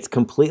funny. It's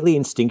completely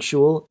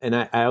instinctual. And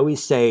I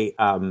always say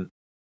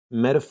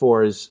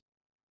metaphors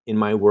in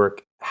my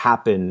work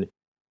happen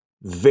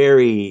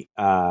very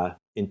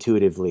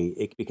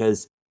intuitively,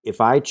 because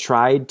if I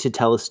tried to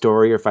tell a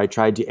story or if I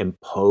tried to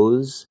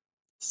impose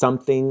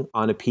something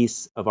on a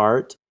piece of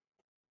art,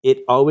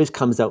 it always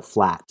comes out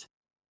flat.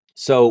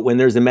 So when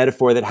there's a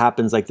metaphor that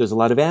happens, like there's a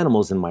lot of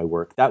animals in my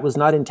work, that was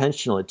not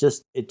intentional. It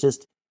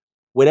just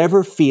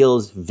whatever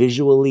feels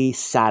visually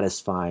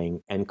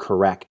satisfying and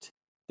correct.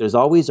 There's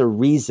always a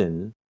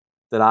reason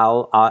that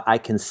I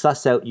can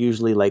suss out,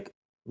 usually like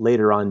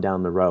later on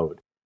down the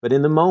road. But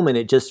in the moment,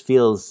 it just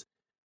feels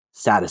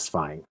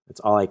satisfying.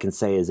 That's all I can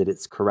say, is that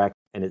it's correct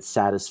and it's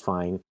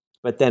satisfying.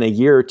 But then a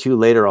year or two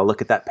later, I'll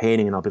look at that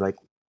painting and I'll be like,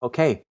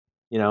 okay,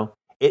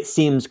 it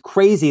seems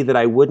crazy that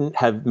I wouldn't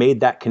have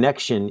made that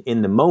connection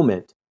in the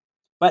moment.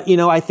 But,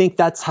 I think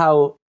that's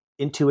how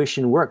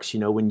intuition works.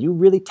 When you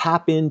really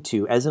tap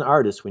into, as an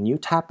artist, when you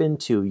tap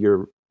into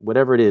your,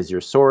 whatever it is,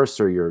 your source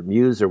or your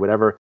muse or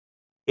whatever,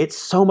 it's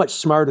so much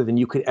smarter than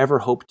you could ever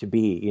hope to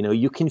be.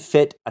 You can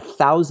fit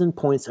 1,000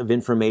 points of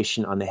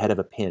information on the head of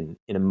a pin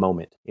in a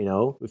moment,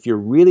 if you're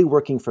really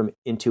working from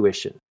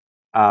intuition.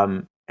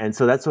 And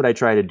so that's what I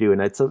try to do.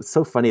 And it's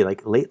so funny.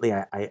 Like lately,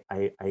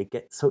 I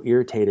get so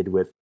irritated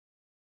with,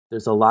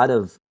 there's a lot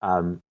of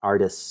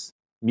artists,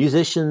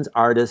 musicians,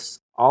 artists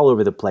all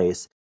over the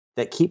place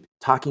that keep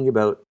talking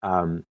about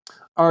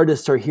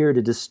artists are here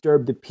to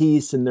disturb the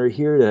peace and they're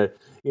here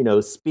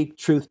to, speak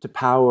truth to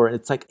power. And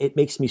it's like, it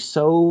makes me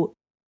so,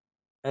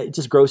 it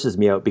just grosses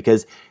me out,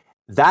 because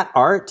that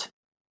art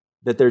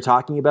that they're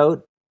talking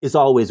about is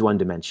always one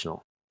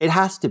dimensional. It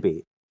has to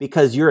be,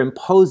 because you're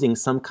imposing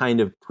some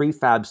kind of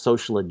prefab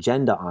social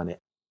agenda on it.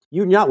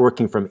 You're not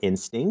working from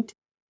instinct.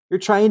 You're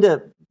trying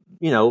to,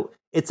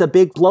 it's a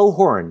big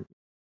blowhorn.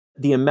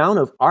 The amount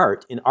of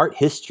art in art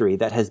history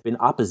that has been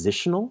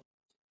oppositional,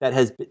 that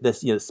has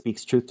this,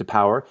 speaks truth to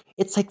power,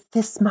 it's like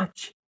this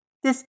much.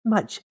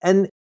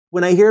 And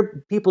when I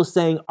hear people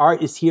saying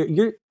art is here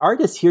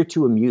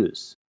to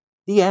amuse,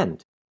 the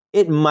end.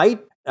 It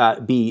might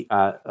be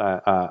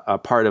a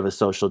part of a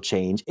social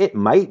change. It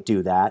might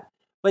do that,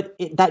 but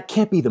that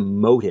can't be the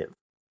motive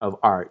of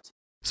art.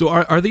 So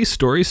are these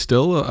stories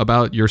still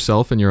about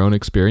yourself and your own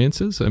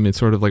experiences? I mean,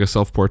 sort of like a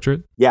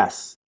self-portrait?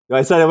 Yes.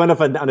 I said I went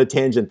off on a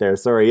tangent there.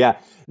 Sorry. Yeah.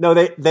 No,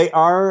 they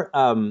are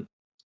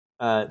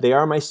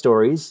my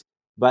stories.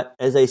 But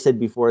as I said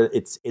before,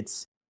 it's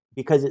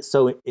because it's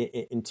so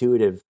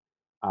intuitive.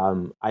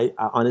 I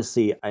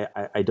honestly,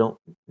 I don't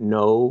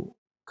know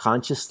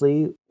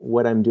consciously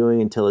what I'm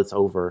doing until it's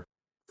over.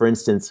 For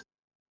instance,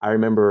 I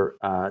remember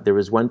there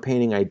was one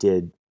painting I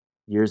did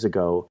years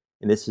ago,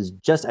 and this is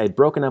just, I had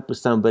broken up with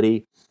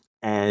somebody,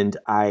 and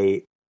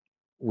I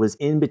was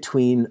in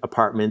between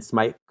apartments.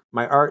 My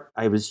art,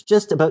 I was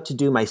just about to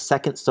do my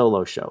second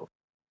solo show,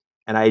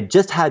 and I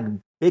just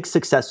had big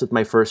success with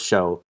my first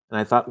show, and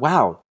I thought,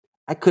 wow,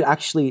 I could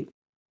actually,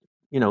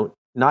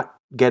 not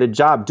get a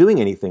job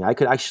doing anything. I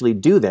could actually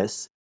do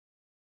this.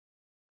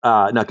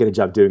 Not get a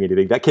job doing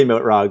anything. That came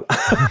out wrong.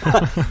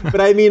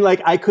 But I mean,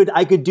 like, I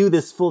could do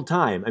this full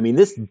time. I mean,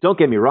 this, don't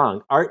get me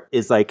wrong. Art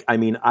is like, I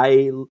mean,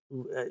 I'm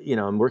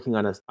working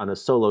on a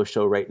solo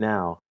show right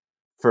now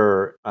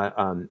for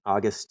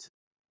August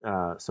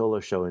solo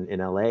show in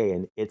LA.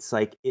 And it's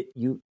like,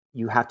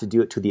 you have to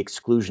do it to the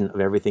exclusion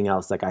of everything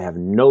else. Like, I have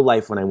no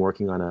life when I'm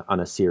working on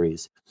a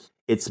series.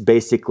 It's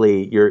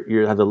basically,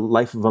 you have the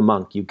life of a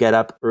monk. You get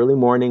up early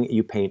morning,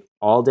 you paint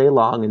all day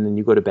long, and then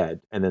you go to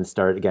bed and then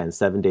start again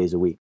 7 days a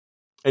week.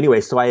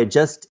 Anyway, so I had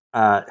just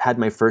had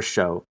my first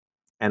show,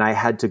 and I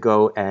had to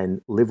go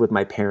and live with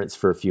my parents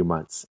for a few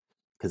months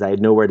because I had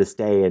nowhere to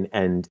stay,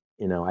 and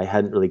I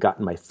hadn't really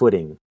gotten my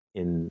footing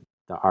in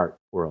the art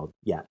world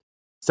yet.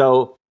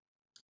 So,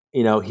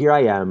 here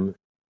I am.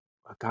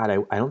 God,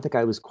 I don't think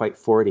I was quite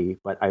 40,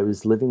 but I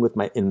was living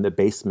in the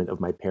basement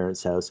of my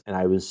parents' house, and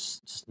I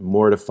was just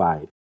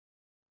mortified.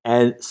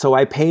 And so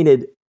I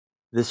painted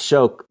this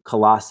show,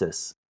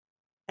 Colossus.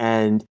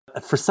 And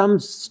for some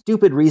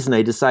stupid reason,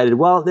 I decided,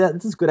 well,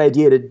 this is a good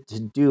idea to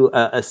do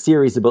a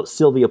series about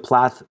Sylvia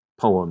Plath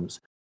poems.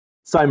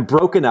 So I'm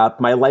broken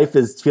up. My life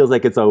feels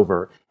like it's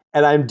over.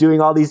 And I'm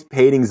doing all these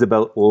paintings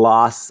about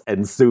loss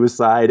and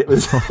suicide. It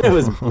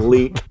was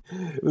bleak.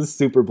 It was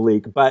super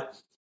bleak. But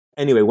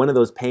anyway, one of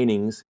those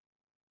paintings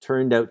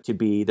turned out to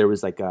be, there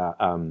was like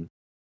a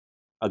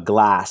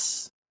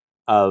glass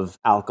of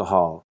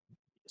alcohol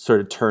sort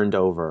of turned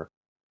over.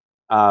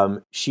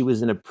 She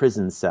was in a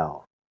prison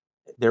cell.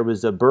 There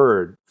was a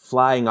bird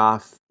flying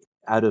off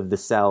out of the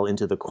cell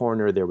into the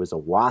corner. There was a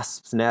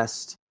wasp's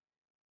nest.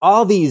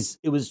 All these,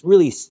 it was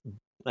really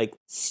like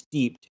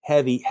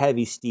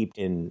heavy steeped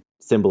in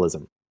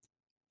symbolism.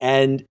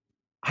 And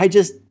I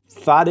just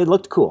thought it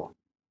looked cool.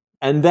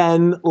 And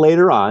then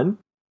later on,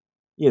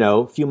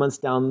 a few months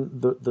down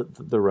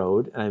the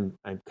road, I'm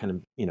kind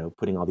of,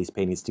 putting all these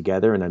paintings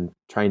together, and I'm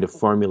trying to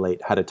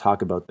formulate how to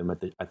talk about them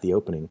at the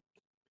opening.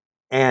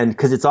 And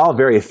because it's all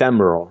very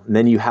ephemeral, and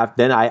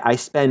then I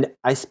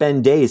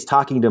spend days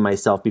talking to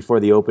myself before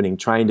the opening,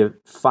 trying to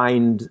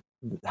find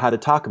how to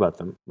talk about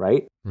them,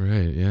 right?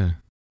 Right, yeah.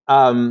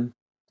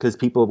 Because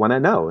people want to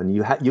know, and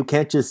you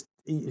can't just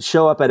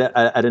show up at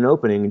an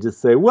opening and just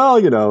say, well,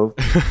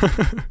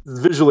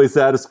 it's visually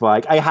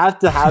satisfying. I have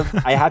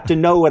to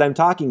know what I'm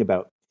talking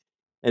about,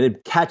 and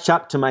then catch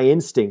up to my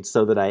instincts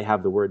so that I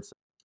have the words.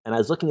 And I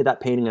was looking at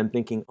that painting, I'm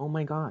thinking, oh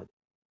my God,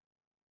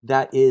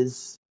 that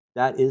is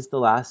the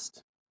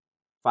last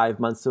 5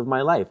 months of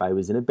my life. I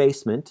was in a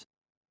basement,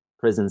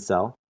 prison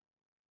cell.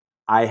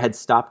 I had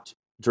stopped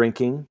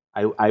drinking.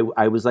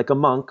 I was like a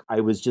monk. I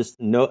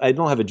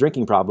don't have a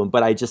drinking problem,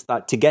 but I just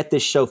thought, to get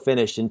this show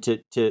finished and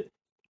to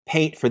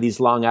paint for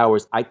these long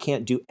hours, I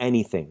can't do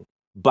anything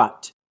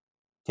but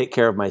take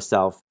care of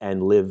myself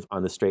and live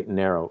on the straight and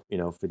narrow,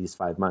 for these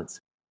 5 months.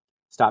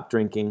 Stop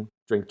drinking,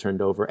 drink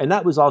turned over. And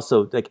that was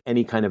also like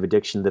any kind of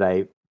addiction that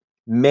I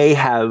may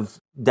have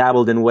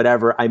dabbled in,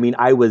 whatever. I mean,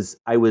 I was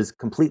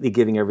completely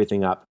giving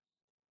everything up.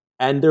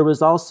 And there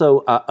was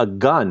also a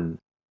gun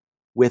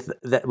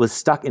that was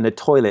stuck in a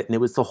toilet,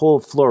 and the whole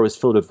floor was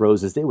filled with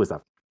roses. It was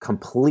a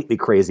completely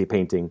crazy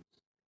painting.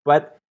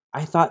 But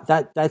I thought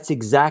that's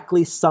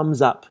exactly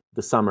sums up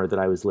the summer that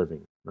I was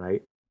living,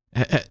 right?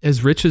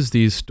 As rich as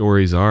these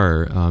stories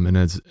are, and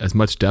as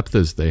much depth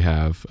as they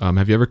have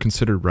you ever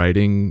considered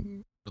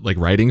writing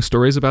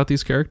stories about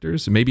these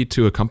characters, maybe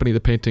to accompany the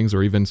paintings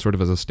or even sort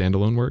of as a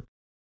standalone work?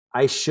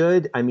 I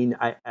should. I mean,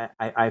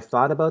 I've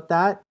thought about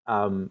that.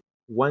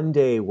 One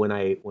day when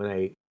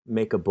I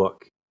make a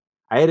book,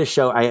 I had a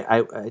show.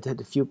 I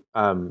did a few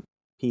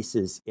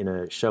pieces in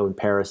a show in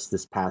Paris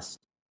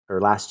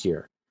last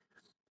year,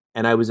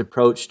 and I was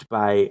approached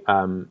by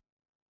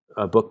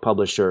a book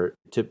publisher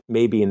to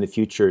maybe in the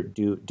future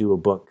do a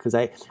book, because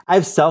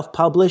I've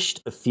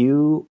self-published a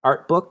few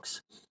art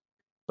books,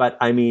 but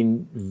I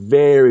mean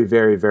very,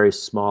 very, very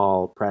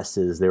small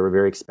presses. They were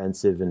very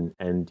expensive,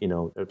 and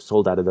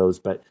sold out of those.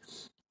 But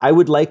I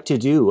would like to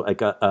do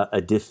like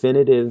a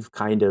definitive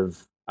kind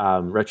of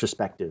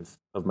retrospective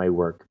of my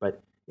work, but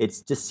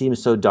it just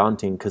seems so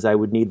daunting because I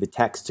would need the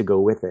text to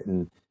go with it,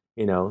 and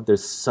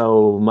there's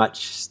so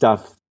much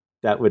stuff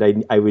that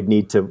I would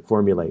need to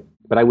formulate.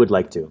 But I would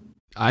like to.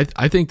 I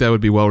think that would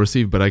be well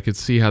received, but I could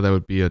see how that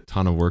would be a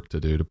ton of work to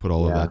do to put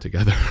all of that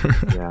together.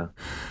 Yeah.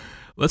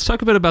 Let's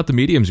talk a bit about the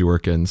mediums you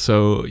work in.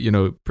 So,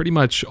 pretty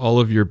much all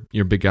of your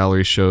big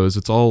gallery shows,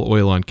 it's all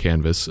oil on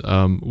canvas.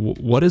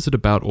 What is it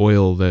about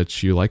oil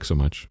that you like so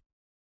much?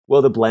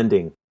 Well, the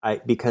blending.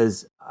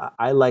 Because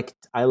I like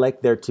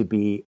there to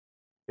be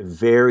a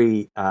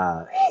very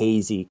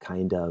hazy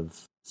kind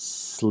of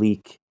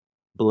sleek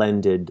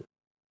blended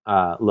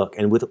look.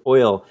 And with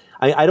oil,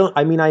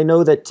 I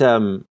know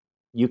that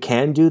you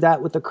can do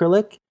that with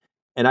acrylic,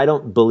 and I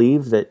don't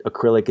believe that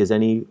acrylic is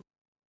any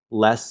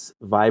less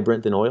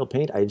vibrant than oil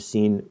paint. I've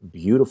seen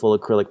beautiful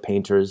acrylic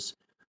painters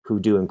who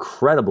do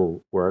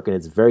incredible work, and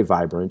it's very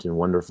vibrant and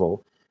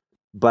wonderful.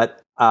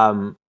 But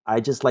I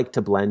just like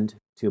to blend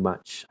too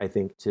much, I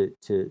think, to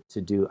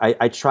do.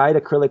 I tried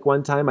acrylic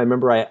one time. I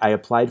remember I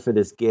applied for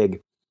this gig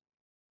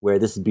where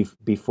this is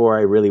before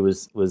I really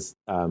was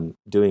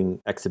doing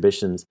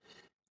exhibitions.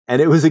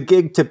 And it was a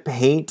gig to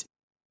paint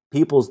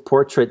people's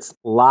portraits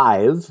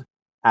live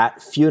at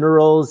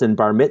funerals and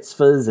bar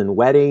mitzvahs and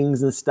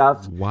weddings and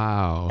stuff.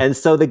 Wow. And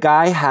so the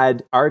guy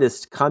had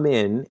artists come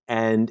in,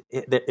 and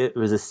it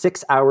was a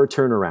 6-hour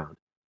turnaround.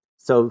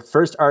 So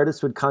first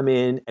artist would come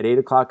in at 8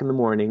 o'clock in the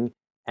morning,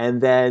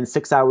 and then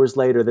 6 hours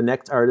later, the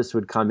next artist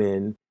would come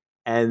in,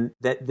 and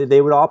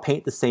they would all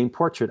paint the same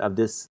portrait of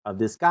this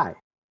guy.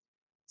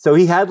 So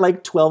he had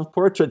like 12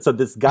 portraits of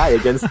this guy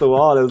against the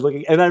wall. And I was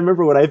looking, and I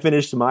remember when I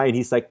finished mine,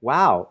 he's like,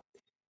 wow.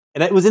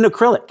 And it was in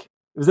acrylic.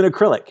 It was in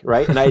acrylic,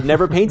 right? And I had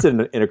never painted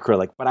in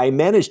acrylic, but I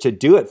managed to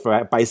do it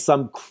by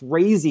some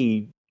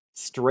crazy,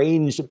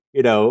 strange,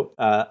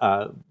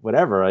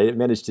 whatever. I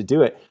managed to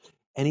do it.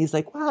 And he's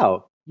like,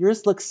 wow,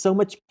 yours looks so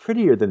much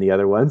prettier than the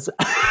other ones.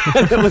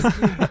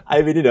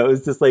 It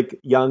was just like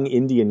young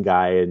Indian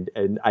guy.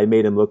 And I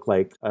made him look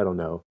like, I don't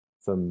know,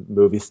 some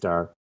movie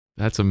star.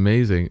 That's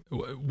amazing.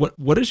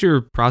 What does your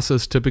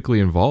process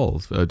typically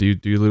involve? Do you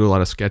do a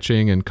lot of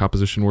sketching and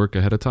composition work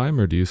ahead of time,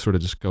 or do you sort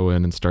of just go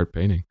in and start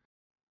painting?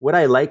 What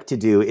I like to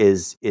do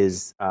is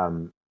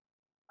I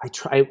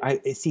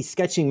see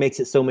sketching makes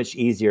it so much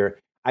easier.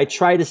 I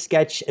try to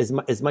sketch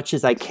as much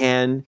as I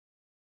can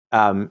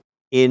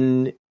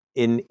in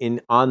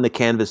on the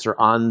canvas or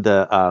on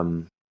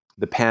the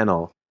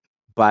panel,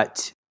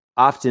 but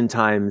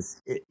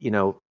oftentimes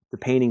the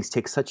paintings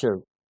take such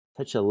a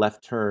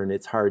left turn.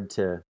 It's hard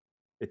to.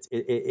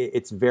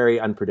 It's very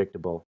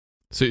unpredictable.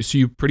 So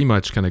you pretty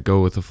much kind of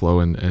go with the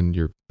flow, and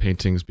your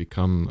paintings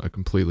become a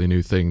completely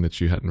new thing that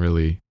you hadn't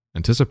really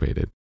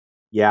anticipated.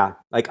 Yeah,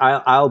 like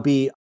I'll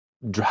be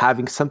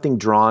having something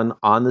drawn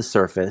on the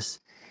surface,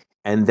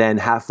 and then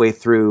halfway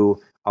through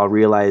I'll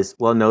realize,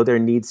 well, no, there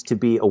needs to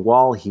be a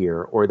wall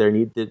here, or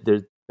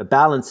the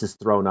balance is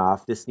thrown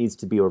off. This needs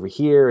to be over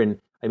here. And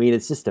I mean,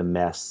 it's just a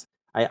mess.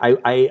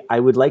 I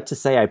would like to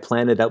say I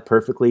planned it out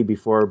perfectly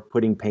before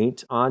putting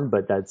paint on,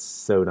 but that's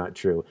so not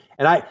true.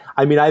 And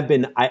I mean,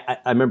 I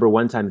remember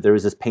one time there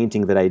was this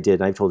painting that I did,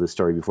 and I've told this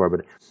story before,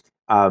 but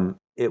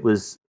it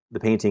was the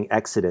painting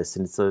Exodus,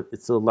 and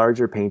it's a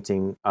larger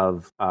painting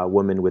of a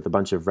woman with a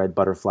bunch of red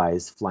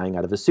butterflies flying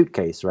out of a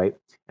suitcase, right?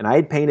 And I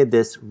had painted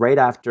this right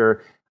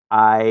after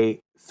I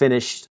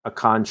finished a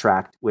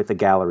contract with a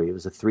gallery. It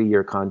was a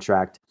 3-year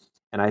contract,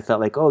 and I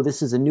felt like, oh,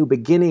 this is a new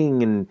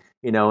beginning, and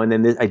and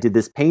then I did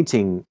this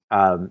painting,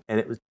 and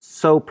it was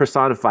so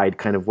personified,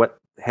 kind of what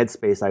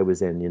headspace I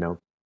was in,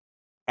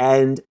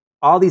 and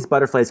all these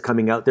butterflies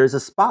coming out. There's a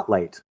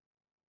spotlight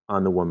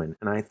on the woman,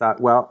 and I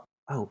thought, well,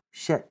 oh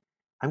shit,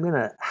 I'm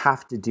gonna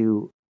have to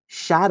do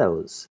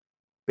shadows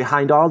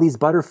behind all these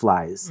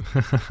butterflies.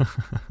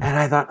 And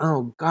I thought,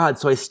 oh God.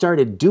 So I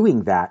started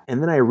doing that.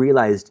 And then I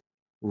realized,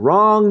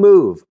 wrong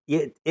move.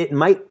 It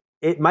might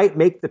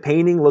make the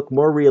painting look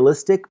more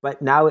realistic,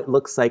 but now it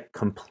looks like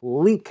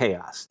complete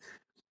chaos.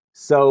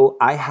 So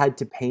I had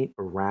to paint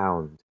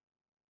around.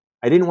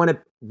 I didn't want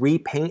to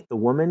repaint the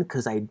woman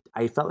because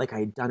I felt like I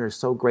had done her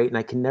so great, and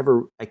I can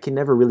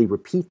never really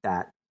repeat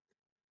that.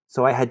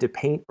 So I had to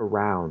paint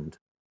around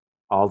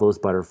all those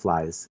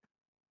butterflies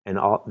and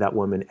all that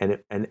woman,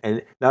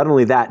 and not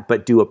only that,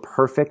 but do a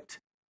perfect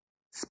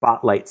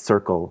spotlight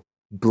circle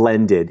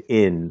blended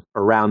in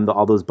around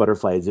all those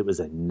butterflies. It was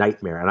a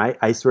nightmare, and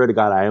I swear to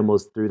God, I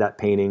almost threw that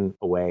painting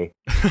away.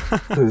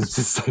 It was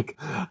just like,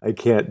 I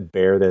can't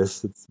bear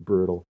this. It's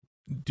brutal.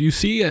 Do you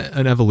see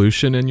an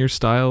evolution in your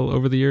style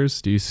over the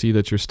years? Do you see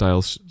that your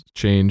style's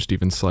changed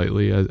even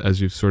slightly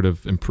as you've sort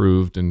of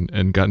improved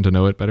and gotten to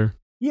know it better?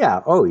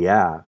 Yeah. Oh,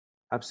 yeah.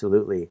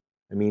 Absolutely.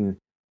 I mean,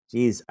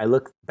 geez, I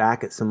look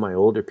back at some of my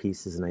older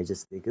pieces and I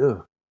just think,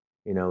 oh,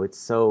 it's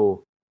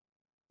so.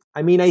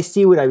 I mean, I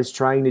see what I was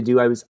trying to do.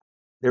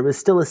 There was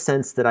still a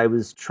sense that I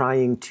was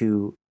trying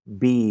to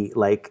be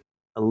like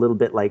a little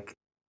bit like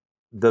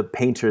the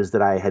painters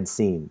that I had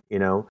seen,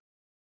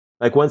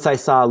 Like once I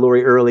saw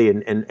Laurie Early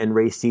and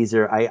Ray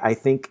Caesar, I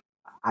think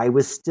I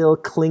was still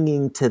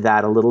clinging to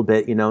that a little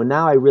bit.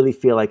 Now I really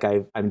feel like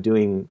I'm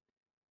doing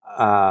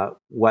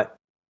what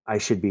I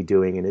should be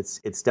doing, and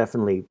it's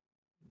definitely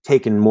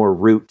taken more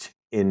root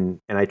and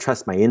I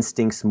trust my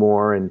instincts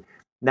more. And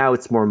now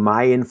it's more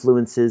my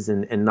influences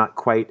and not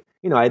quite.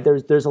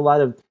 There's a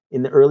lot of,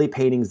 in the early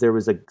paintings there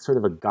was a sort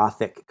of a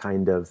gothic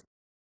kind of,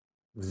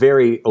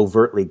 very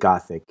overtly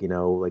gothic,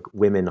 like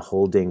women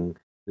holding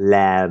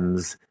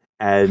lambs.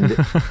 And,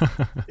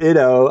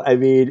 I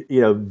mean,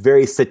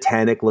 very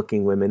satanic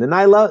looking women. And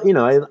I love,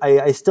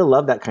 I still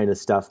love that kind of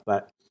stuff.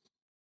 But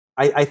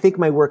I think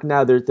my work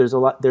now,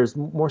 there's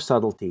more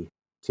subtlety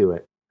to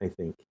it, I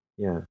think.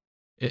 Yeah.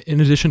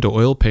 In addition to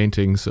oil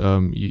paintings,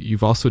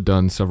 you've also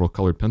done several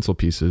colored pencil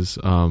pieces.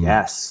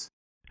 Yes.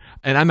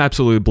 And I'm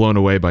absolutely blown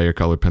away by your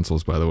colored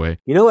pencils, by the way.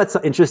 You know what's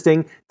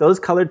interesting? Those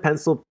colored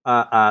pencil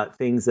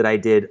things that I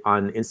did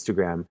on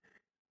Instagram,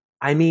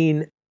 I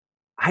mean,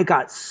 I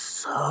got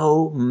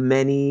so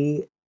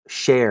many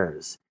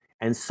shares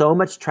and so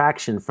much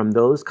traction from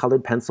those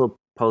colored pencil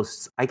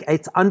posts.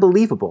 It's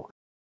unbelievable.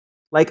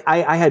 Like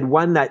I had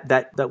one that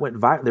went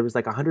viral. There was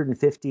like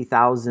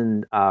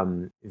 150,000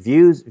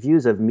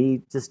 views of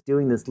me just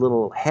doing this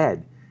little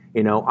head,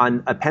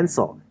 on a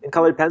pencil, in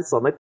colored pencil.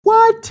 I'm like,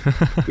 what?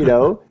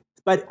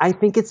 But I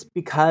think it's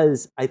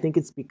because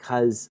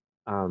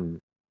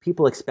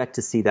people expect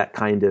to see that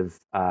kind of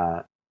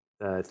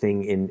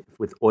thing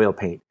with oil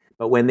paint.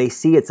 But when they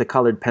see it's a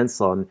colored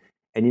pencil,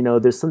 and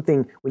there's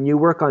something, when you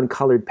work on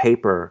colored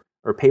paper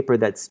or paper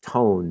that's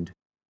toned,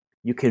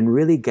 you can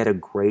really get a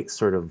great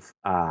sort of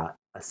a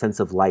sense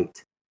of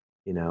light.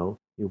 You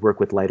work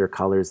with lighter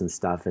colors and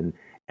stuff.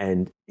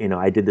 And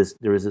I did this.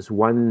 There was this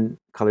one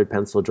colored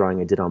pencil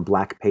drawing I did on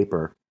black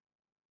paper.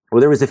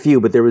 Well, there was a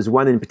few, but there was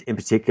one in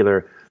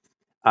particular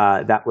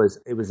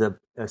it was a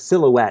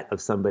silhouette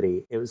of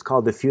somebody. It was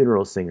called The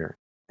Funeral Singer,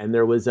 and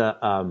there was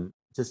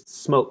just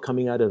smoke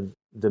coming out of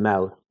the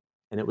mouth,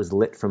 and it was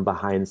lit from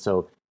behind.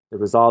 So there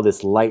was all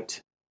this light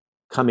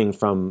coming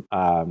from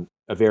a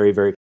very,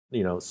 very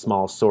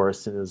small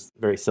source, and it was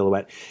very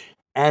silhouette.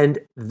 And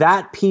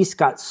that piece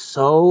got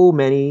so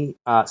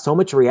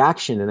much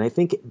reaction, and I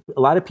think a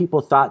lot of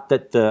people thought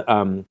that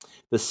the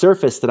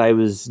surface that I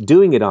was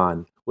doing it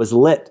on was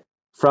lit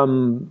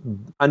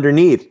from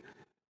underneath,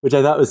 which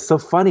I thought was so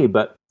funny.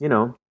 But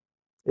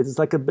it's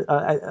like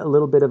a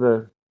little bit of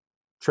a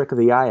trick of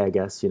the eye, I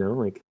guess.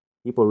 Like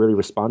people really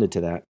responded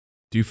to that.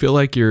 Do you feel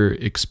like your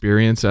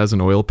experience as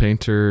an oil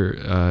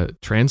painter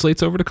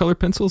translates over to colored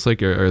pencils?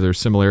 Like, are there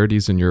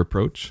similarities in your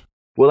approach?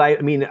 Well, I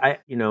mean,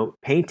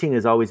 painting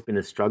has always been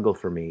a struggle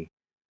for me.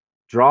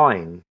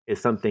 Drawing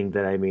is something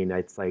that, I mean,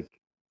 it's like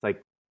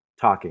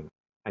talking.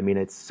 I mean,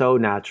 it's so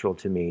natural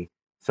to me.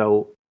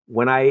 So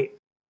when I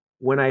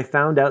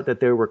found out that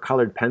there were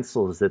colored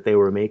pencils that they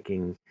were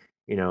making,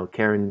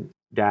 Karen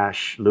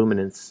dash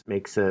luminance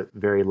makes a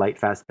very light,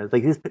 fast pencil.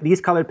 Like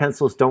these colored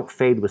pencils don't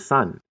fade with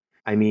sun.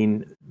 I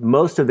mean,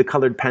 most of the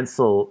colored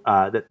pencil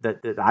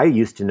that I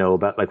used to know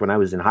about, like when I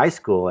was in high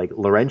school, like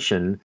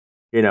Laurentian,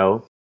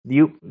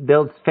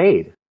 they'll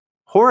fade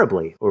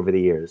horribly over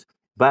the years.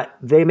 But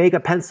they make a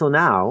pencil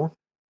now.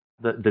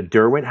 The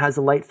Derwent has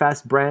a light,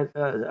 fast brand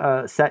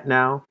set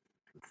now.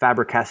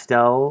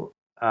 Faber-Castell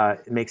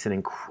makes an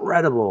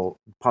incredible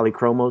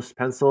polychromos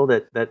pencil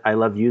that I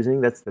love using.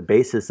 That's the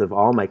basis of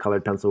all my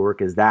colored pencil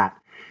work, is that.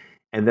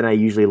 And then I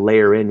usually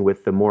layer in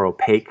with the more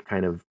opaque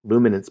kind of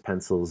luminance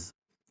pencils.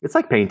 It's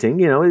like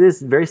painting, it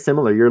is very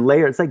similar.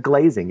 It's like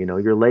glazing,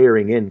 you're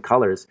layering in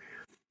colors.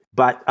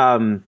 But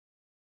I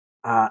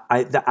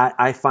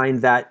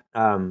find that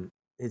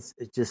it's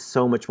just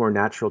so much more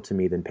natural to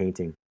me than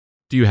painting.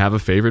 Do you have a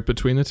favorite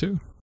between the two?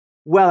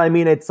 Well, I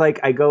mean, it's like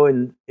I go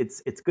and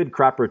it's good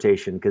crop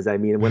rotation, because I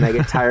mean, when I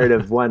get tired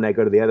of one, I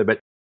go to the other. But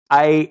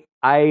I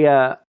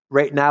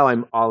right now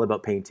I'm all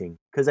about painting,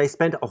 because I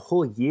spent a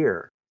whole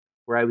year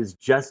where I was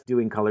just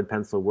doing colored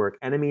pencil work.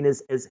 And I mean,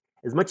 as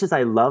much as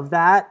I love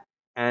that,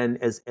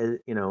 and as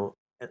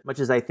much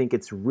as I think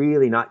it's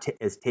really not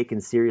as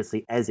taken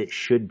seriously as it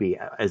should be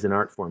as an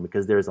art form,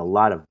 because there's a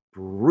lot of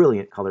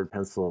brilliant colored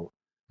pencil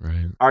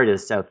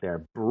artists out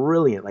there,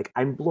 brilliant. Like,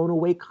 I'm blown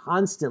away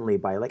constantly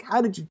by, like, how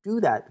did you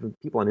do that?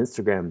 People on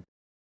Instagram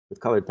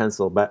with colored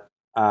pencil, but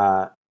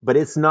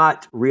it's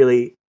not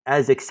really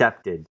as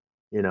accepted,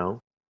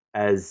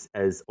 as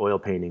oil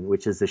painting,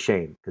 which is a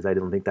shame, because I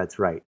don't think that's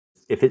right.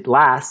 If it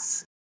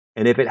lasts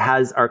and if it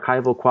has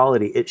archival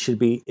quality, it should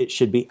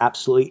be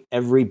absolutely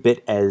every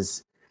bit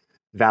as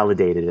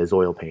validated as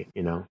oil paint,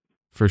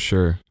 For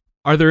sure.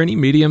 Are there any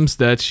mediums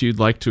that you'd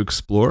like to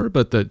explore,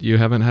 but that you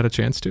haven't had a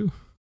chance to?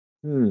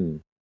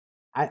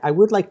 I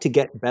would like to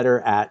get better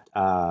at,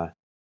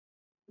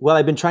 well,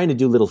 I've been trying to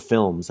do little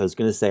films. I was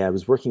going to say, I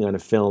was working on a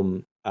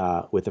film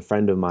with a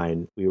friend of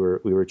mine. We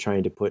were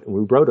trying to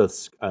we wrote a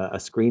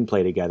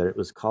screenplay together. It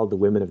was called The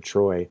Women of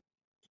Troy,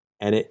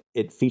 and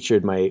it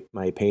featured my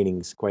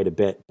paintings quite a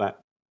bit.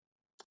 But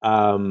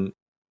film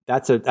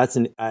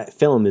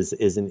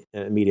is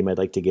a medium I'd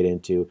like to get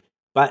into.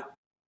 But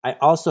I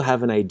also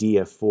have an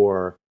idea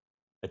for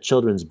a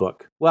children's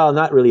book. Well,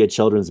 not really a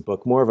children's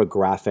book, more of a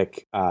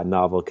graphic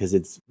novel, because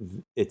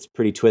it's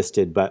pretty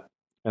twisted. But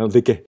I don't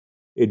think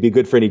it'd be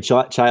good for any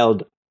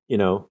child,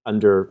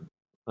 under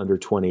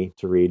 20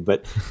 to read.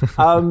 But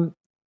I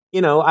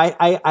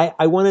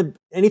want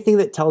anything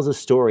that tells a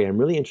story. I'm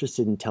really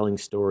interested in telling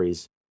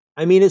stories.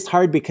 I mean, it's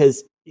hard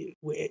because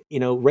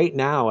right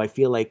now I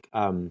feel like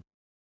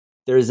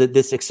there's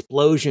this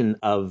explosion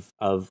of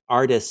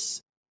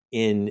artists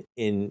in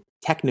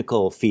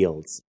technical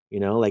fields,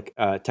 like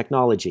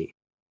technology,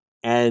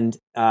 and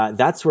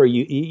that's where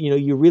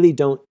you really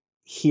don't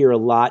hear a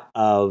lot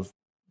of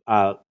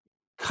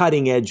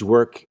cutting edge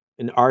work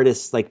and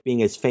artists like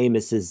being as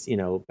famous as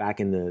back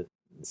in the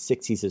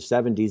 60s or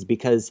 70s,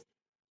 because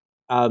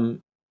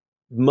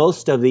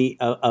most of the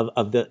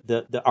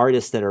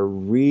artists that are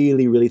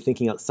really, really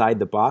thinking outside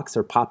the box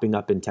are popping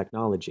up in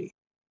technology.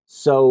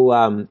 So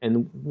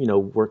and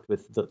worked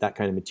with that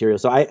kind of material.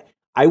 So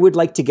I would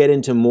like to get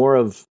into more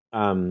of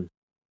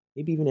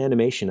maybe even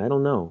animation. I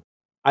don't know.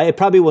 It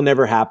probably will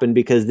never happen,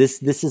 because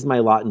this is my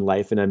lot in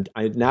life, and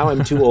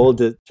I'm too old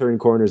to turn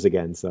corners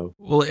again. So,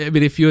 well, I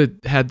mean, if you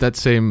had that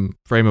same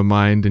frame of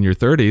mind in your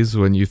 30s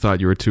when you thought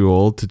you were too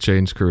old to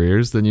change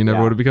careers, then you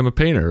never would have become a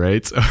painter,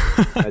 right? So.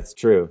 That's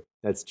true.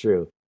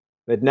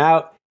 But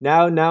now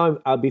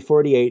I'll be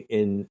 48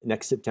 in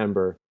next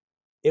September.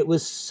 It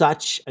was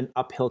such an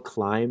uphill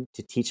climb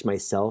to teach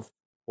myself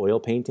oil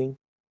painting.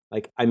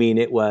 Like, I mean,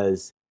 it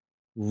was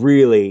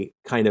really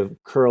kind of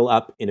curl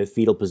up in a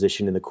fetal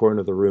position in the corner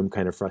of the room,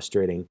 kind of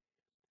frustrating.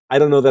 I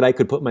don't know that I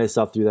could put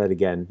myself through that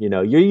again.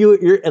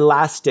 You're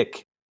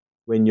elastic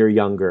when you're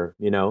younger,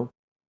 and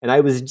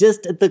I was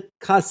just at the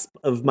cusp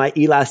of my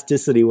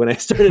elasticity when I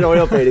started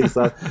oil painting.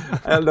 So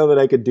I don't know that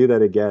I could do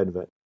that again.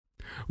 But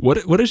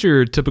what is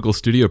your typical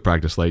studio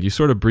practice like? You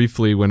sort of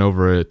briefly went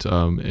over it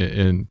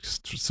in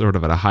sort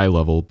of at a high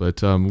level,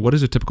 but what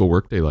is a typical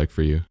workday like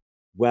for you?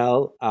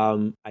 Well,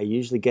 I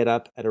usually get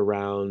up at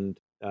around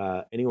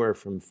anywhere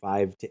from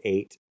 5 to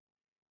 8,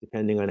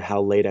 depending on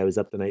how late I was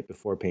up the night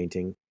before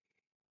painting.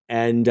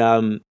 And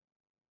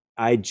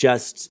I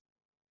just,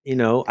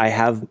 I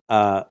have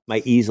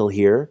my easel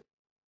here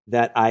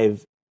that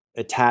I've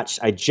attached.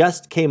 I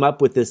just came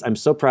up with this. I'm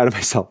so proud of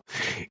myself,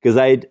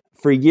 because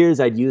for years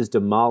I'd used a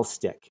mahl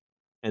stick,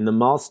 and the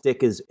mahl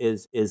stick is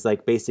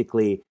like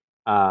basically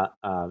a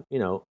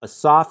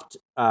soft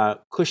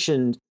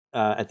cushioned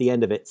at the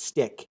end of it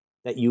stick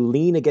that you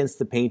lean against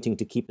the painting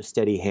to keep a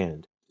steady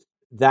hand.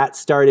 That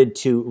started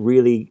to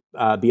really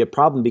be a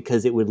problem,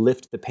 because it would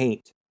lift the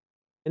paint.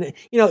 And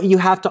you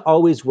have to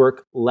always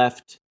work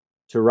left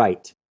to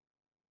right.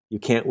 You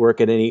can't work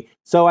at any.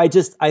 So I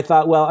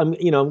thought, well, I'm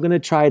going to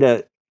try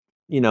to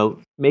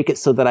make it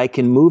so that I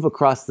can move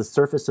across the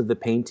surface of the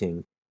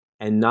painting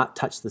and not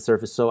touch the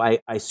surface. So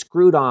I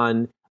screwed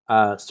on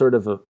sort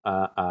of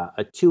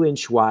a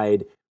 2-inch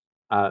wide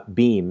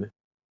beam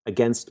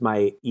against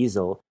my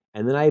easel.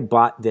 And then I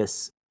bought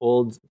this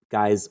old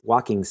guy's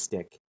walking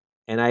stick,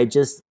 and I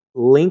just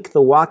link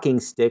the walking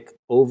stick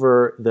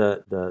over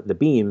the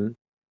beam,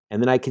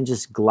 and then I can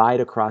just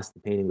glide across the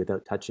painting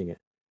without touching it.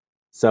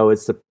 So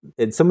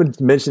and someone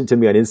mentioned to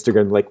me on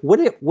Instagram, like, what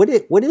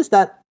is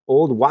that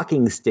old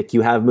walking stick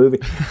you have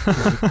moving?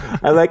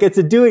 I'm like, it's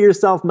a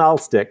do-it-yourself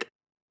mouth stick.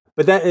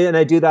 But and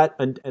I do that,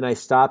 and I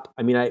stop.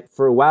 I mean,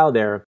 for a while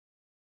there,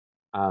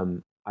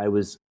 I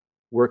was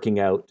working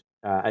out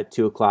at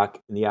 2 o'clock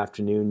in the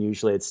afternoon.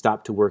 Usually I'd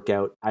stop to work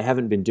out. I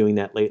haven't been doing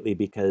that lately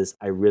because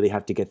I really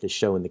have to get this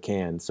show in the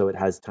can so it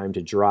has time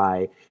to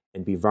dry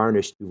and be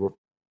varnished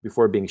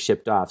before being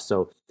shipped off.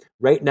 So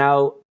right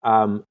now,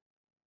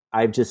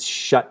 I've just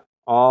shut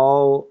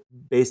all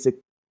basic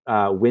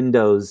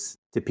windows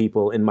to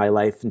people in my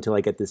life until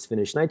I get this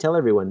finished. And I tell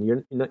everyone,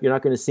 you're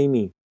not going to see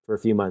me for a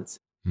few months.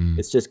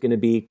 It's just going to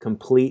be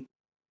complete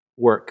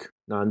work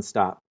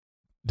nonstop.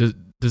 Does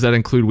that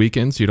include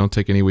weekends? You don't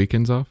take any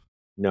weekends off?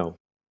 No,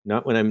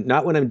 not when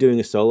I'm doing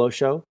a solo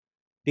show,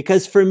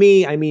 because for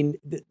me, I mean,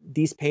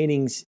 these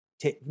paintings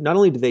not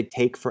only do they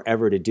take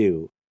forever to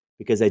do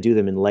because I do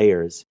them in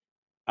layers,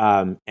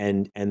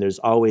 and there's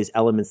always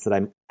elements that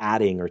I'm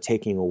adding or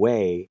taking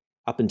away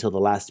up until the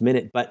last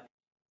minute. But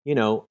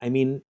I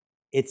mean,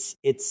 it's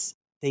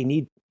they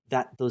need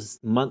those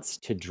months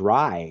to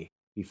dry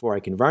before I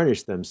can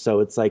varnish them. So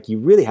it's like you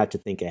really have to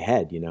think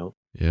ahead.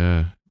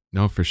 Yeah.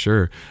 No, for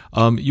sure.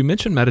 You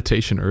mentioned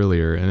meditation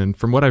earlier, and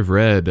from what I've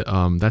read,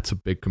 that's a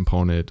big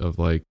component of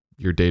like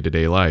your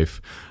day-to-day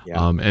life.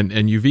 Yeah.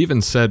 And you've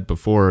even said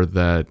before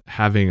that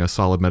having a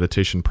solid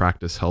meditation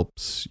practice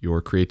helps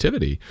your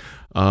creativity.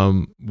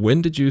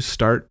 When did you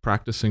start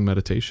practicing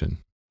meditation?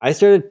 I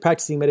started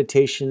practicing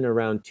meditation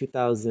around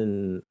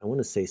 2000, I want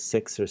to say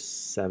 6 or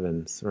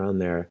 7, around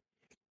there.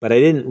 But I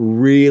didn't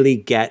really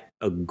get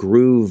a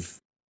groove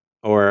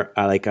or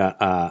like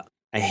a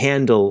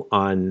handle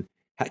on,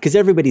 because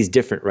everybody's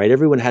different, right?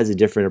 Everyone has a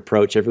different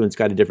approach. Everyone's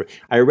got a different.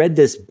 I read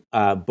this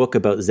book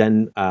about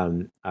Zen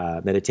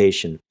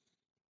meditation,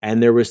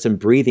 and there were some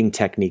breathing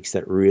techniques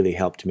that really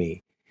helped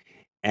me.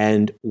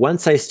 And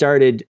once I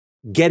started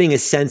getting a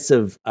sense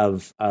of,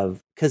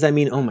 because I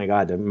mean, oh my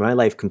God, my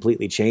life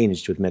completely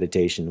changed with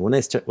meditation. When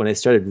I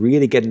started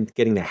really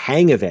getting the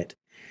hang of it,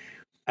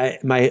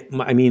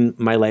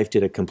 my life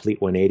did a complete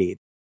 180.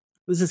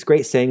 There's this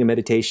great saying in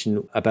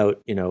meditation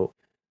about,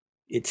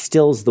 it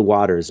stills the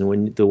waters, and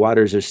when the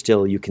waters are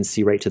still, you can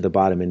see right to the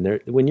bottom.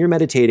 And when you're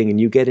meditating and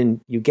you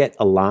get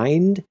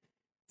aligned,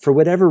 for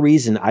whatever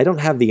reason, I don't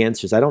have the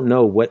answers. I don't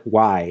know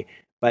why,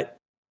 but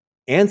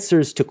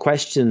answers to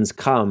questions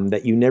come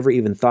that you never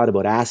even thought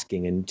about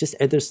asking. And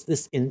there's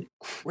this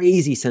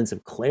crazy sense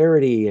of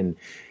clarity. And,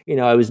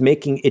 I was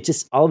making it,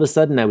 just all of a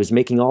sudden I was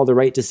making all the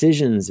right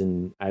decisions,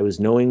 and I was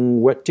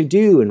knowing what to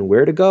do and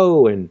where to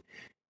go. And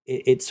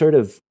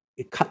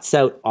it cuts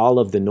out all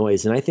of the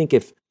noise. And I think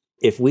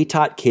if we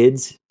taught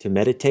kids to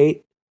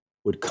meditate,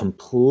 would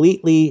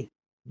completely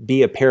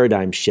be a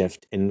paradigm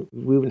shift, and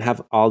we wouldn't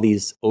have all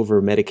these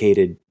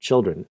over-medicated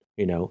children.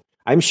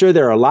 I'm sure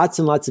there are lots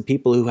and lots of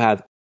people who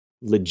have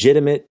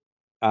legitimate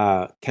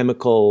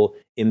chemical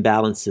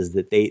imbalances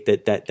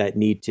that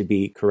need to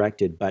be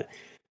corrected. But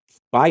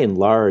by and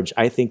large,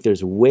 I think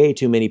there's way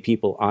too many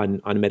people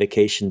on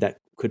medication that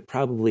could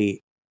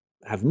probably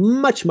have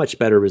much, much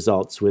better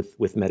results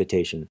with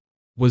meditation.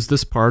 Was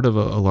this part of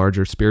a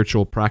larger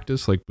spiritual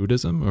practice like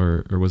Buddhism,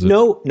 or was it?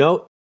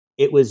 No.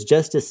 It was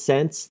just a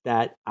sense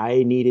that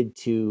I needed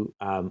to,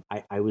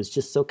 I was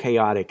just so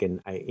chaotic.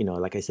 And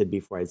like I said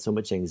before, I had so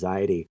much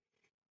anxiety.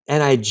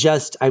 And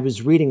I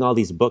was reading all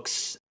these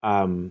books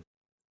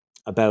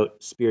about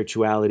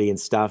spirituality and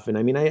stuff. And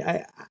I mean,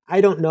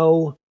 I don't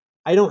know.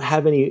 I don't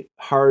have any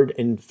hard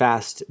and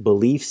fast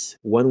beliefs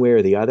one way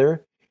or the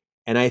other.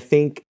 And I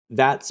think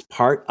that's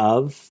part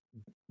of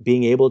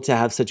being able to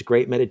have such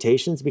great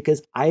meditations,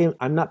 because I'm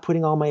not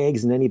putting all my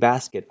eggs in any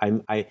basket.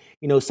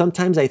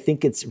 Sometimes I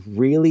think it's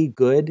really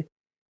good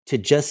to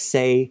just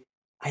say,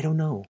 I don't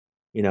know,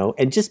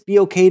 and just be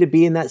okay to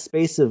be in that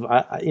space of,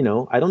 I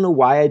don't know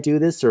why I do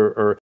this,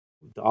 or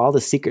all the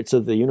secrets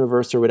of the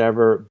universe or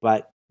whatever,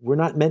 but we're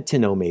not meant to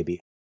know, maybe.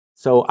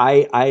 So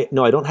I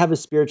don't have a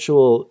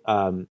spiritual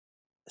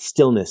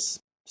stillness.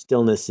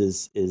 Stillness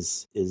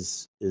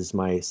is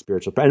my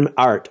spiritual. And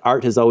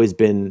art has always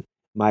been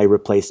my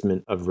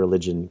replacement of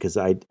religion, because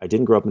I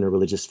didn't grow up in a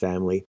religious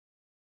family.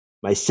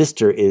 My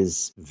sister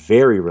is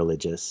very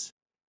religious,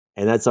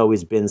 and that's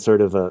always been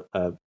sort of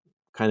a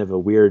kind of a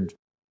weird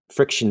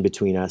friction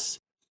between us.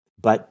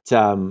 But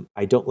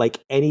I don't like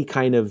any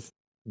kind of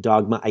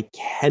dogma. I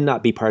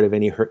cannot be part of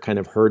any kind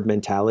of herd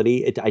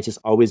mentality. I just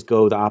always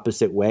go the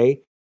opposite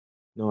way.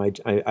 No,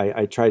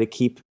 I try to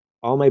keep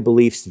all my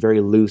beliefs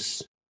very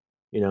loose,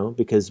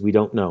 because we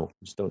don't know.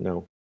 We just don't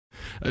know.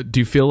 Do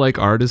you feel like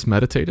art is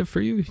meditative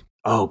for you?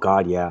 Oh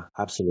God, yeah,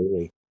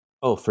 absolutely.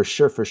 Oh, for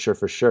sure, for sure,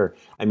 for sure.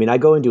 I mean, I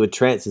go into a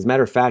trance. As a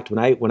matter of fact,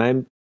 when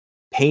I'm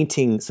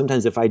painting,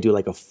 sometimes if I do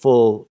like a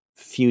full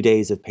few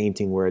days of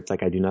painting where it's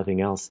like I do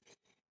nothing else,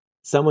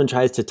 someone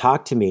tries to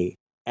talk to me,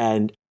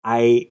 and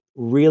I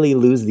really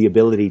lose the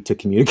ability to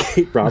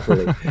communicate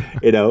properly.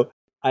 You know,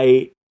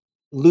 I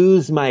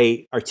lose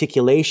my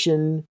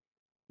articulation.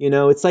 You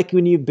know, it's like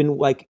when you've been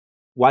like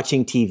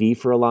watching TV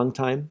for a long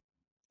time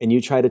and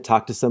you try to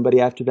talk to somebody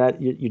after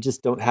that, you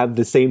just don't have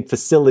the same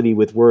facility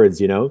with words,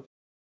 you know?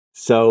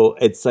 So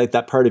it's like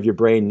that part of your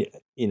brain,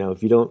 you know,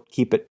 if you don't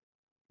keep it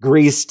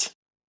greased,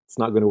 it's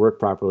not going to work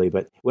properly.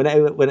 But when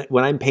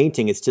I'm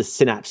painting, it's just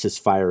synapses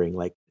firing.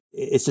 Like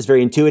it's just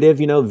very intuitive,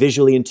 you know,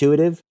 visually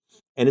intuitive,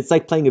 and it's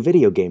like playing a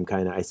video game,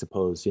 kind of, I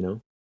suppose. You know,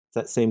 it's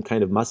that same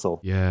kind of muscle.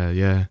 Yeah,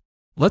 yeah.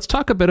 Let's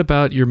talk a bit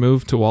about your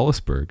move to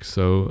Wallaceburg.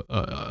 So,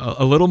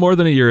 a little more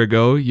than a year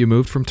ago, you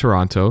moved from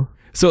Toronto.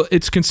 So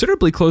it's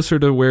considerably closer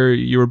to where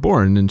you were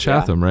born in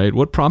Chatham, right?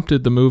 What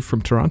prompted the move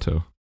from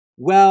Toronto?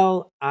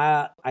 Well,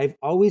 I've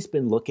always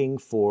been looking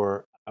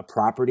for a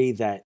property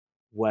that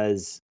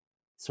was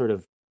sort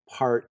of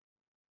part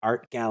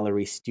art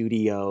gallery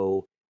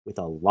studio with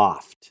a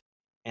loft.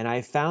 And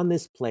I found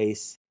this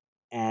place,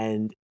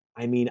 and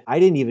I mean, I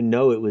didn't even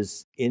know it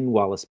was in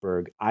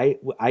Wallaceburg. I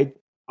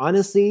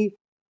honestly,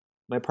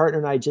 my partner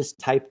and I just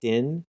typed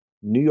in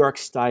New York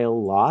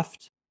style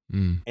loft,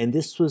 and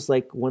this was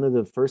like one of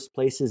the first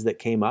places that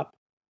came up.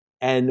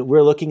 And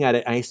we're looking at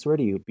it. And I swear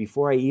to you,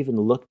 before I even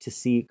looked to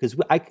see, because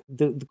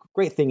the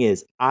great thing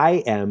is,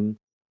 I am,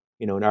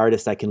 you know, an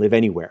artist. I can live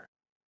anywhere.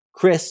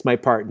 Chris, my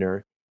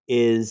partner,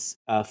 is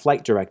a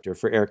flight director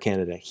for Air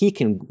Canada. He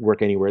can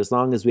work anywhere as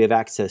long as we have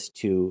access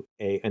to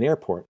an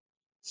airport.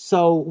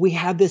 So we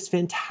have this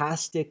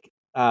fantastic,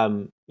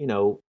 you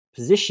know,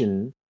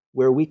 position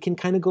where we can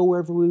kind of go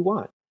wherever we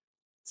want.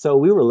 So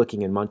we were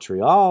looking in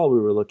Montreal, we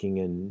were looking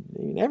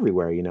in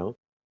everywhere, you know.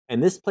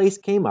 And this place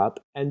came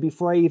up, and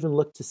before I even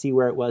looked to see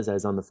where it was, I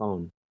was on the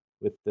phone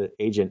with the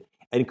agent.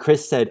 And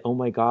Chris said, "Oh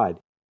my God,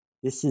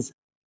 this is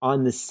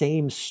on the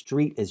same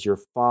street as your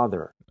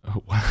father."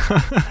 Oh, wow.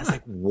 I was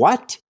like,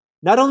 "What?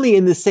 Not only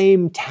in the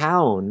same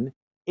town,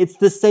 it's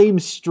the same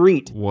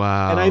street."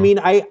 Wow. And I mean,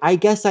 I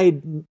guess I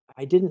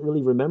didn't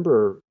really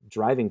remember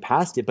driving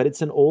past it, but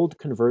it's an old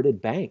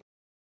converted bank.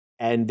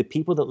 And the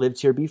people that lived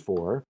here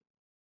before,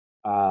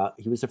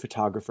 he was a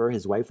photographer.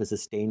 His wife was a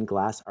stained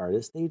glass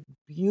artist. They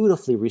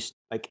beautifully,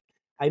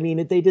 I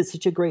mean, they did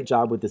such a great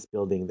job with this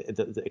building,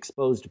 the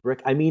exposed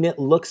brick. I mean, it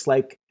looks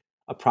like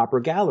a proper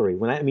gallery.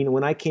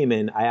 When I came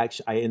in, I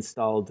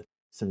installed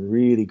some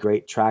really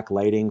great track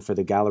lighting for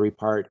the gallery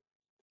part.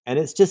 And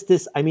it's just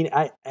this, I mean,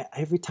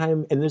 every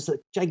time, and there's a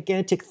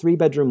gigantic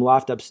 3-bedroom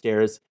loft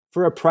upstairs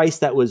for a price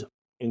that was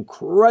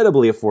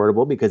incredibly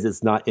affordable because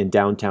it's not in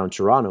downtown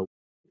Toronto.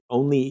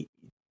 Only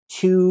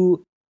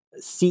 2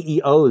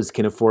 CEOs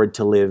can afford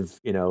to live,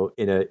 you know,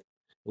 in a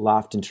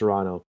loft in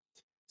Toronto.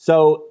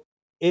 So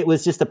it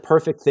was just a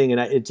perfect thing.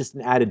 And it just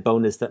an added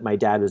bonus that my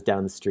dad was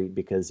down the street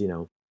because, you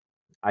know,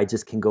 I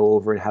just can go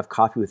over and have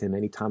coffee with him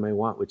anytime I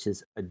want, which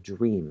is a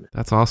dream.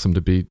 That's awesome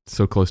to be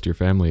so close to your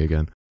family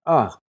again.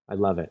 Oh, I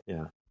love it.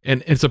 Yeah.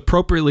 And it's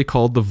appropriately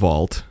called the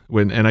vault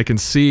and I can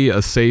see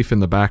a safe in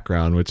the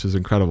background, which is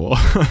incredible.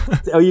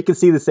 Oh, you can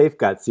see the safe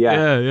guts. Yeah.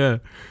 Yeah, yeah.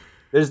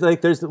 There's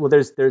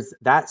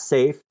that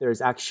safe.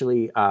 There's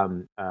actually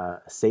a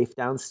safe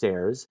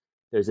downstairs.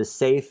 There's a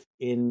safe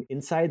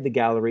inside the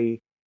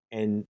gallery,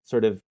 and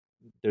sort of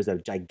there's a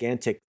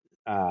gigantic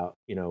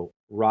you know,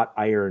 wrought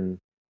iron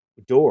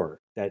door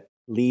that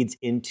leads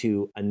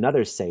into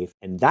another safe,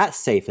 and that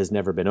safe has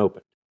never been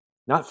opened.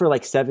 Not for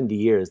like 70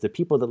 years. The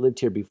people that lived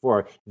here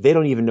before, they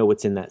don't even know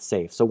what's in that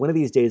safe. So one of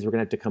these days we're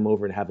gonna have to come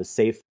over and have a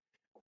safe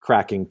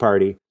cracking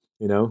party,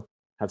 you know,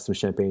 have some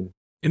champagne.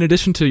 In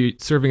addition to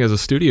serving as a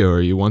studio,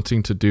 are you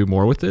wanting to do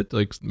more with it?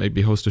 Like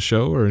maybe host a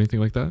show or anything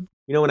like that?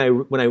 You know,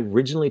 when I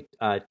originally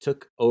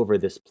took over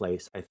this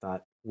place, I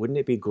thought, wouldn't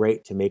it be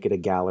great to make it a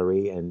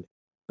gallery?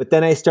 But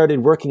then I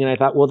started working, and I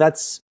thought, well,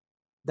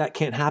 that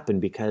can't happen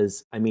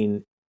because, I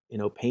mean, you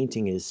know,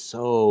 painting is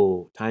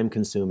so time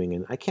consuming,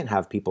 and I can't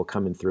have people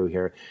coming through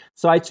here.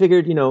 So I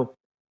figured, you know,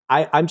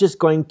 I'm just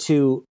going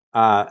to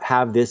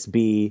have this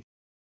be,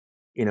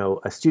 you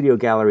know, a studio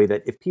gallery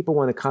that if people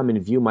want to come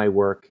and view my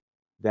work,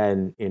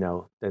 then, you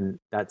know, then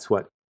that's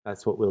what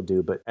we'll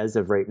do. But as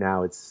of right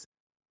now, it's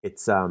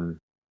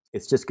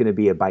just going to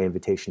be a by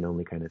invitation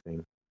only kind of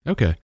thing.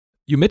 Okay.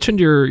 You mentioned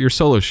your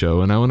solo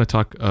show, and I want to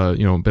talk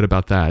you know, a bit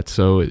about that.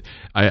 So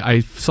I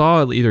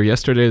saw either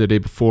yesterday or the day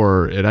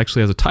before, it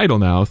actually has a title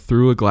now,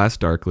 Through a Glass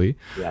Darkly.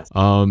 Yes.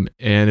 And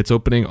it's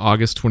opening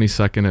August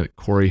 22nd at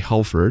Corey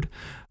Helford.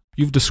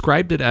 You've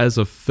described it as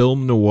a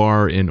film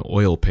noir in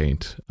oil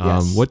paint.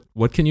 Yes.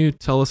 What can you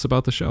tell us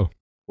about the show?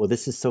 Well,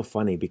 this is so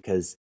funny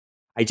because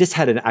I just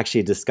had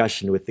actually a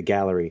discussion with the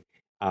gallery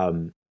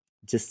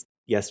just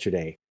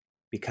yesterday,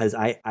 because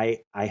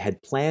I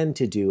had planned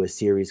to do a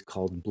series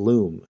called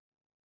Bloom.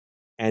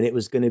 And it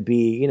was going to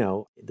be, you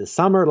know,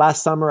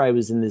 last summer, I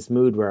was in this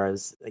mood where I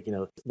was like, you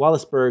know,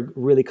 Wallaceburg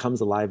really comes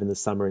alive in the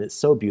summer, and it's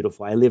so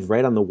beautiful. I live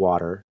right on the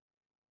water.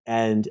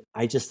 And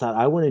I just thought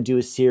I want to do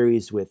a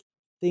series with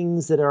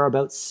things that are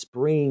about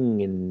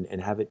spring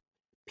and have it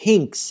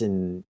pinks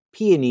and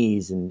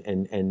peonies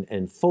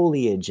and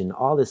foliage and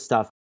all this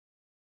stuff.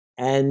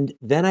 And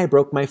then I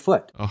broke my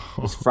foot. Oh.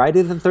 It was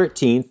Friday the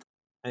 13th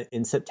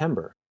in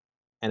September.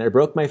 And I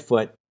broke my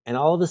foot. And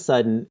all of a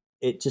sudden,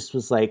 it just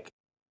was like,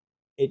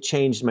 it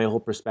changed my whole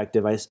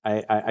perspective.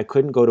 I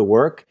couldn't go to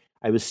work.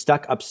 I was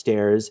stuck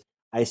upstairs.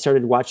 I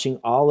started watching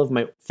all of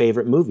my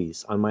favorite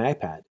movies on my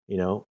iPad,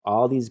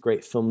 all these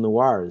great film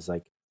noirs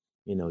like,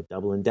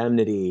 Double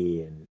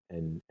Indemnity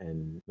and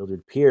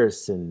Mildred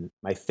Pierce, and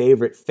my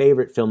favorite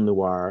film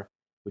noir,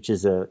 which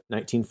is a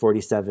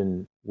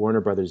 1947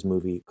 Warner Brothers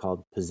movie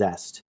called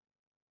Possessed,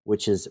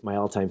 which is my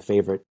all-time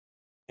favorite.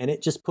 And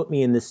it just put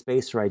me in this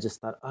space where I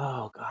just thought,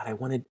 oh God,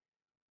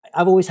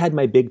 I've always had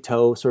my big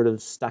toe sort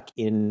of stuck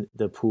in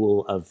the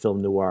pool of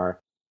film noir.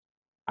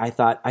 I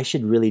thought I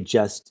should really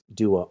just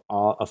do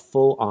a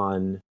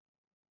full-on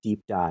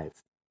deep dive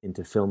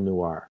into film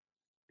noir,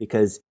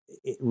 because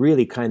it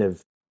really kind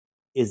of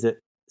is a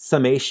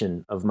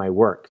summation of my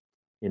work,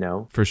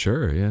 For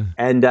sure, yeah.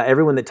 And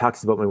everyone that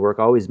talks about my work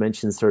always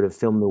mentions sort of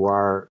film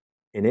noir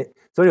in it.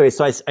 So anyway,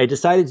 I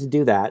decided to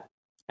do that.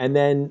 And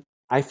then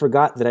I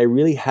forgot that I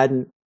really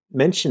hadn't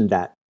mentioned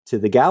that to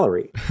the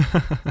gallery.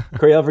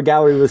 Corey Helford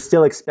Gallery was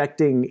still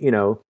expecting,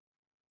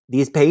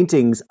 these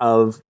paintings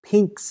of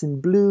pinks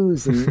and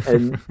blues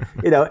and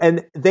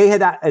and they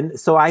had, and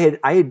so I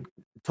had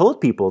told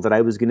people that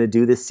I was going to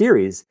do this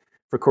series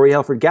for Corey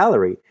Helford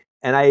Gallery.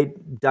 And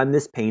I'd done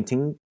this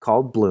painting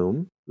called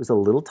Bloom. It was a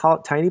little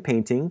tiny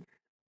painting.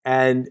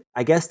 And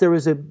I guess there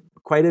was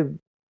quite a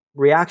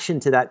reaction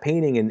to that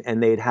painting,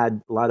 and they'd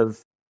had a lot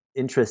of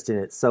interest in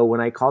it. So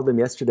when I called them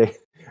yesterday,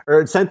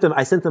 I sent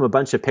them a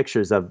bunch of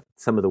pictures of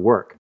some of the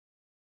work.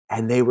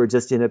 And they were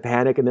just in a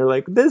panic, and they're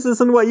like, "This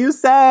isn't what you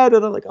said."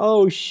 And I'm like,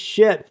 "Oh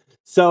shit."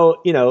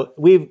 So,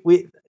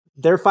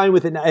 they're fine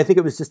with it. I think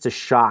it was just a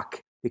shock,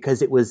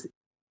 because it was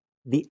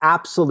the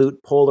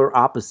absolute polar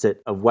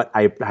opposite of what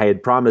I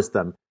had promised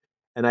them.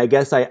 And I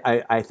guess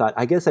I thought,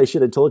 I guess I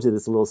should have told you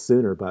this a little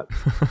sooner, but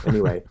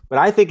anyway. But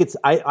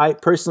I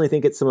personally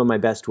think it's some of my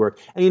best work.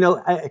 And,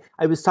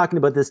 I was talking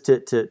about this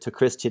to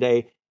Chris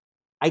today.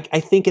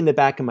 I think in the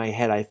back of my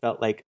head, I felt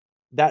like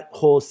that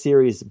whole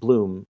series,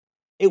 Bloom,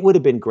 it would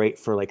have been great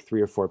for like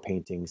 3 or 4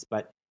 paintings,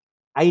 but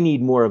I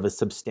need more of a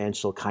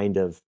substantial kind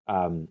of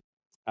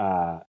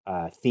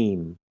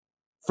theme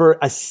for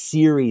a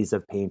series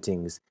of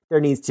paintings.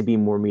 There needs to be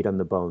more meat on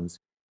the bones.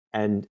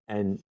 And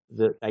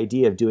the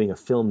idea of doing a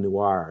film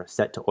noir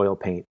set to oil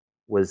paint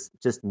was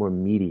just more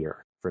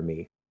meatier for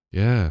me.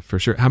 Yeah, for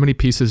sure. How many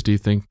pieces do you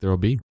think there will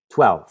be?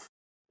 12.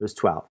 There's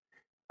 12.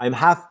 I'm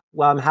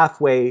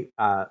halfway,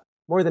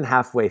 more than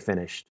halfway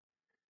finished.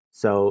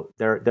 So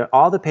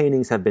all the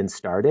paintings have been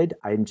started.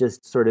 I'm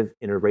just sort of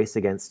in a race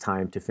against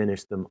time to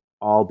finish them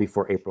all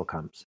before April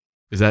comes.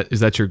 Is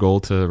that your goal,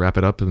 to wrap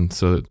it up and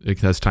so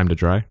it has time to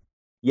dry?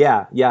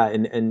 Yeah.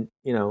 And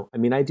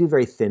I do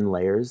very thin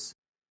layers,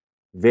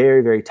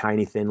 very, very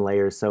tiny thin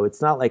layers. So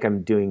it's not like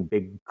I'm doing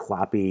big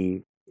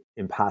cloppy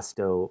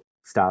impasto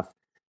stuff.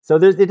 So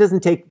it doesn't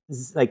take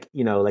like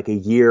a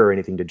year or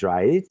anything to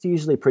dry. It's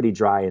usually pretty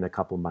dry in a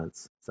couple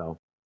months. So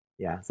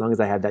yeah, as long as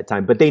I have that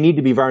time. But they need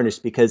to be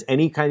varnished, because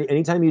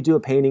anytime you do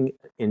a painting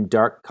in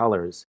dark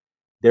colors,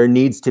 there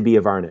needs to be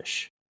a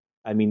varnish.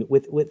 I mean,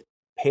 with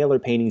paler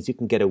paintings, you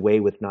can get away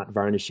with not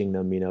varnishing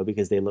them,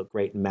 because they look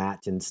great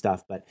matte and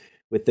stuff. But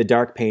with the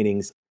dark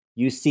paintings,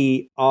 you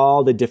see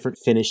all the different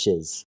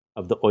finishes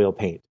of the oil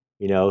paint.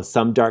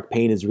 Some dark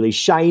paint is really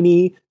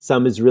shiny,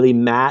 some is really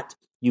matte.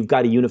 You've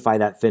got to unify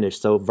that finish.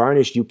 So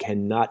varnish, you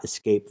cannot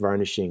escape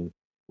varnishing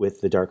with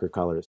the darker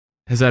colors.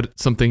 Is that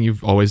something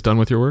you've always done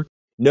with your work?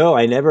 No,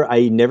 I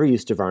never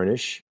used to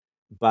varnish.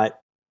 But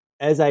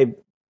as I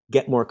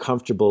get more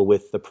comfortable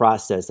with the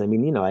process, I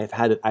mean,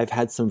 I've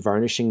had some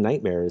varnishing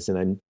nightmares, and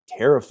I'm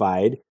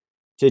terrified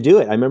to do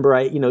it. I remember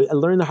I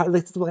learned the hard,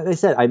 like I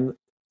said,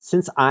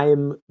 since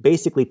I'm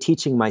basically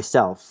teaching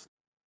myself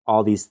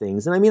all these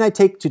things. And I mean, I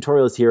take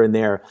tutorials here and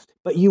there,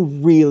 but you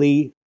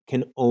really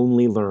can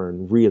only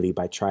learn really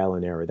by trial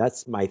and error.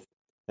 That's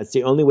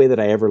the only way that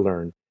I ever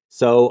learn.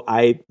 So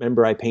I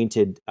remember I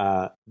painted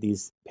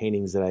these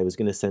paintings that I was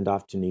going to send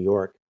off to New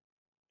York,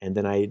 and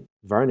then I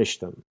varnished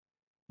them.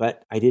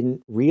 But I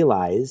didn't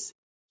realize,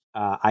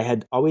 I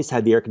had always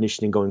had the air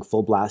conditioning going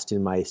full blast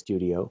in my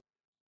studio,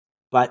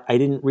 but I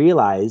didn't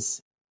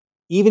realize,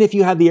 even if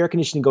you have the air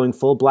conditioning going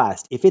full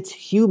blast, if it's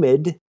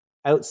humid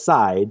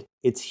outside,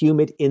 it's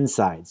humid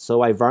inside.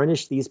 So I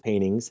varnished these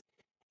paintings,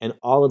 and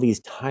all of these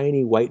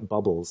tiny white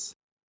bubbles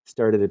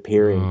started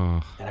appearing.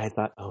 And I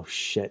thought, oh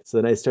shit. So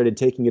then I started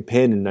taking a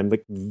pin, and I'm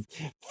like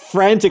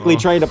frantically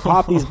trying to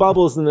pop these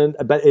bubbles. And then,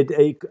 but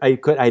I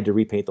had to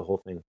repaint the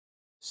whole thing.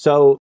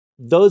 So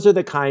those are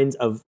the kinds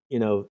of,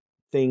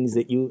 things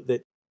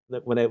that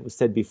what I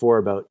said before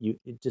about you,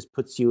 it just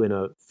puts you in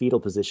a fetal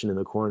position in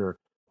the corner.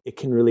 It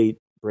can really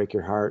break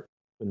your heart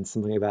when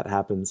something like that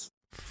happens.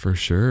 For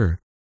sure.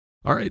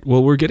 All right.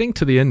 Well, we're getting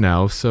to the end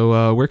now.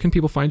 So where can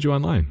people find you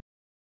online?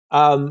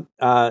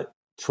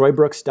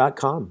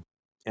 TroyBrooks.com.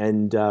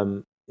 And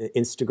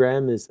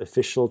Instagram is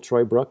official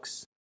Troy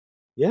Brooks.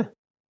 Yeah.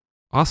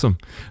 Awesome.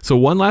 So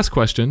one last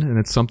question, and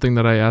it's something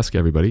that I ask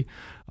everybody.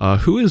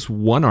 Who is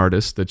one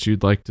artist that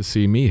you'd like to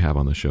see me have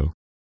on the show?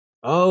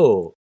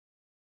 Oh,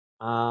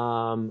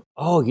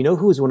 you know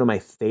who's one of my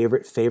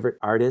favorite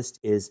artists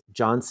is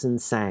Johnson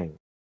Sang.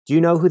 Do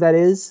you know who that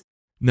is?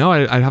 No,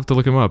 I'd have to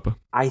look him up.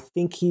 I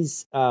think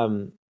he's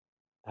an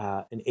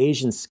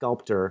Asian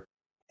sculptor,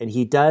 and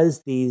he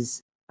does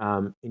these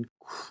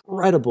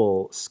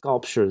incredible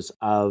sculptures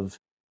of,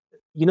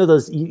 you know,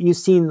 those you've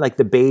seen like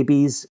the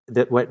babies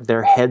that what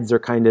their heads are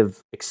kind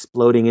of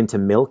exploding into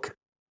milk.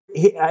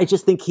 I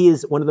just think he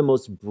is one of the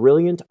most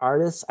brilliant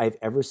artists I've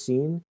ever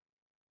seen.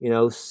 You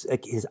know,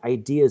 like his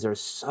ideas are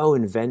so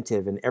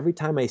inventive, and every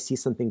time I see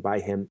something by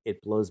him,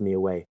 it blows me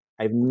away.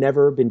 I've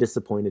never been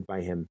disappointed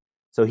by him.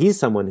 So he's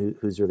someone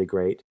who's really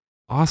great.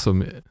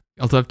 Awesome.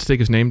 I'll have to take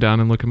his name down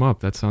and look him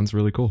up. That sounds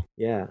really cool.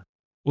 Yeah.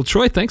 Well,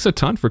 Troy, thanks a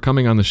ton for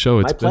coming on the show.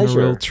 It's been a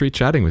real treat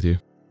chatting with you.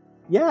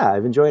 Yeah,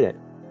 I've enjoyed it.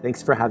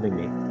 Thanks for having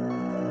me.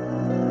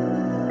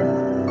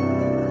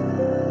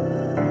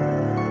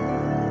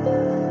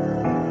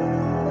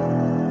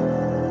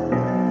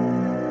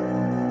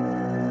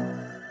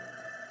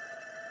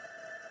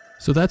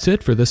 So that's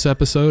it for this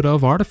episode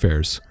of Art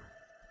Affairs.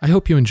 I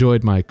hope you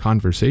enjoyed my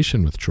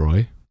conversation with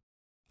Troy.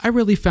 I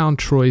really found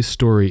Troy's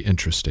story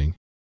interesting.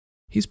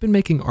 He's been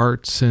making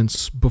art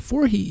since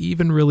before he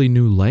even really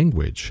knew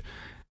language,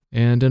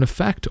 and in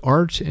effect,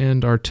 art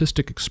and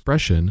artistic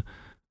expression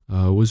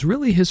was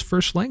really his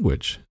first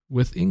language,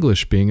 with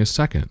English being his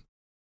second.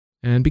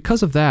 And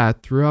because of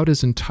that, throughout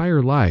his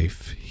entire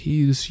life,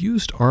 he's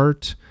used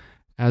art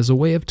as a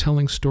way of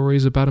telling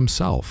stories about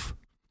himself,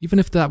 even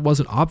if that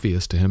wasn't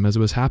obvious to him as it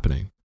was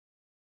happening.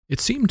 It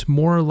seemed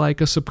more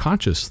like a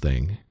subconscious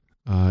thing,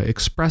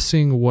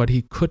 expressing what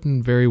he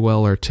couldn't very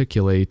well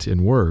articulate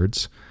in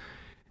words.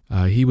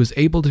 He was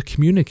able to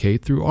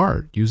communicate through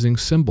art using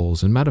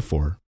symbols and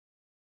metaphor,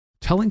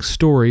 telling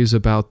stories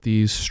about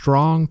these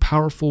strong,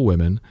 powerful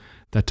women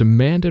that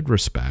demanded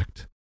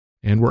respect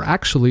and were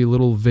actually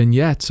little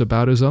vignettes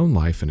about his own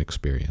life and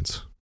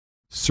experience.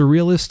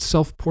 Surrealist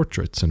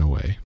self-portraits in a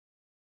way.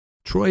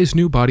 Troy's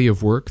new body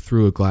of work,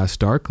 Through a Glass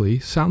Darkly,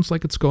 sounds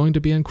like it's going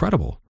to be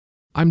incredible.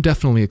 I'm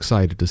definitely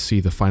excited to see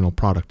the final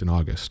product in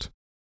August.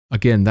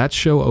 Again, that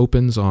show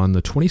opens on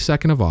the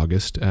 22nd of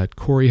August at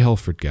Corey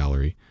Helford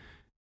Gallery.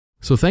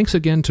 So thanks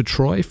again to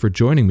Troy for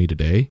joining me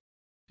today,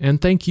 and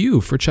thank you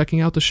for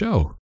checking out the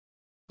show.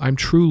 I'm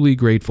truly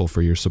grateful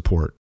for your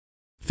support.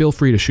 Feel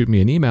free to shoot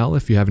me an email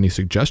if you have any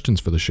suggestions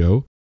for the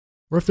show,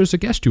 or if there's a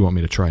guest you want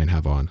me to try and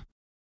have on.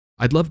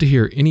 I'd love to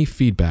hear any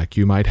feedback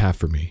you might have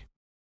for me.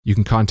 You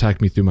can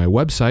contact me through my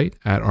website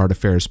at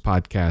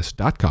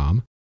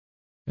artaffairespodcast.com.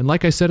 And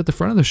like I said at the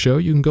front of the show,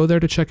 you can go there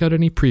to check out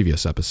any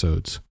previous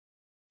episodes.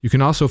 You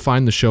can also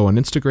find the show on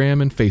Instagram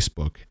and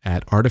Facebook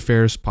at Art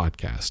Affairs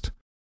Podcast.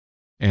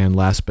 And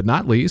last but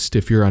not least,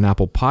 if you're on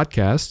Apple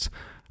Podcasts,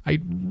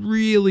 I'd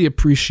really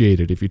appreciate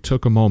it if you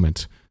took a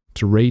moment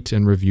to rate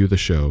and review the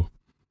show.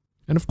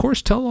 And of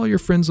course, tell all your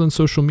friends on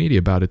social media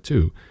about it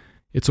too.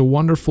 It's a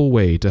wonderful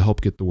way to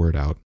help get the word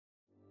out.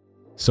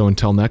 So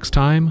until next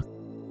time,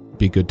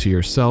 be good to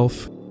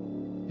yourself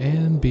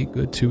and be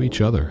good to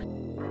each other.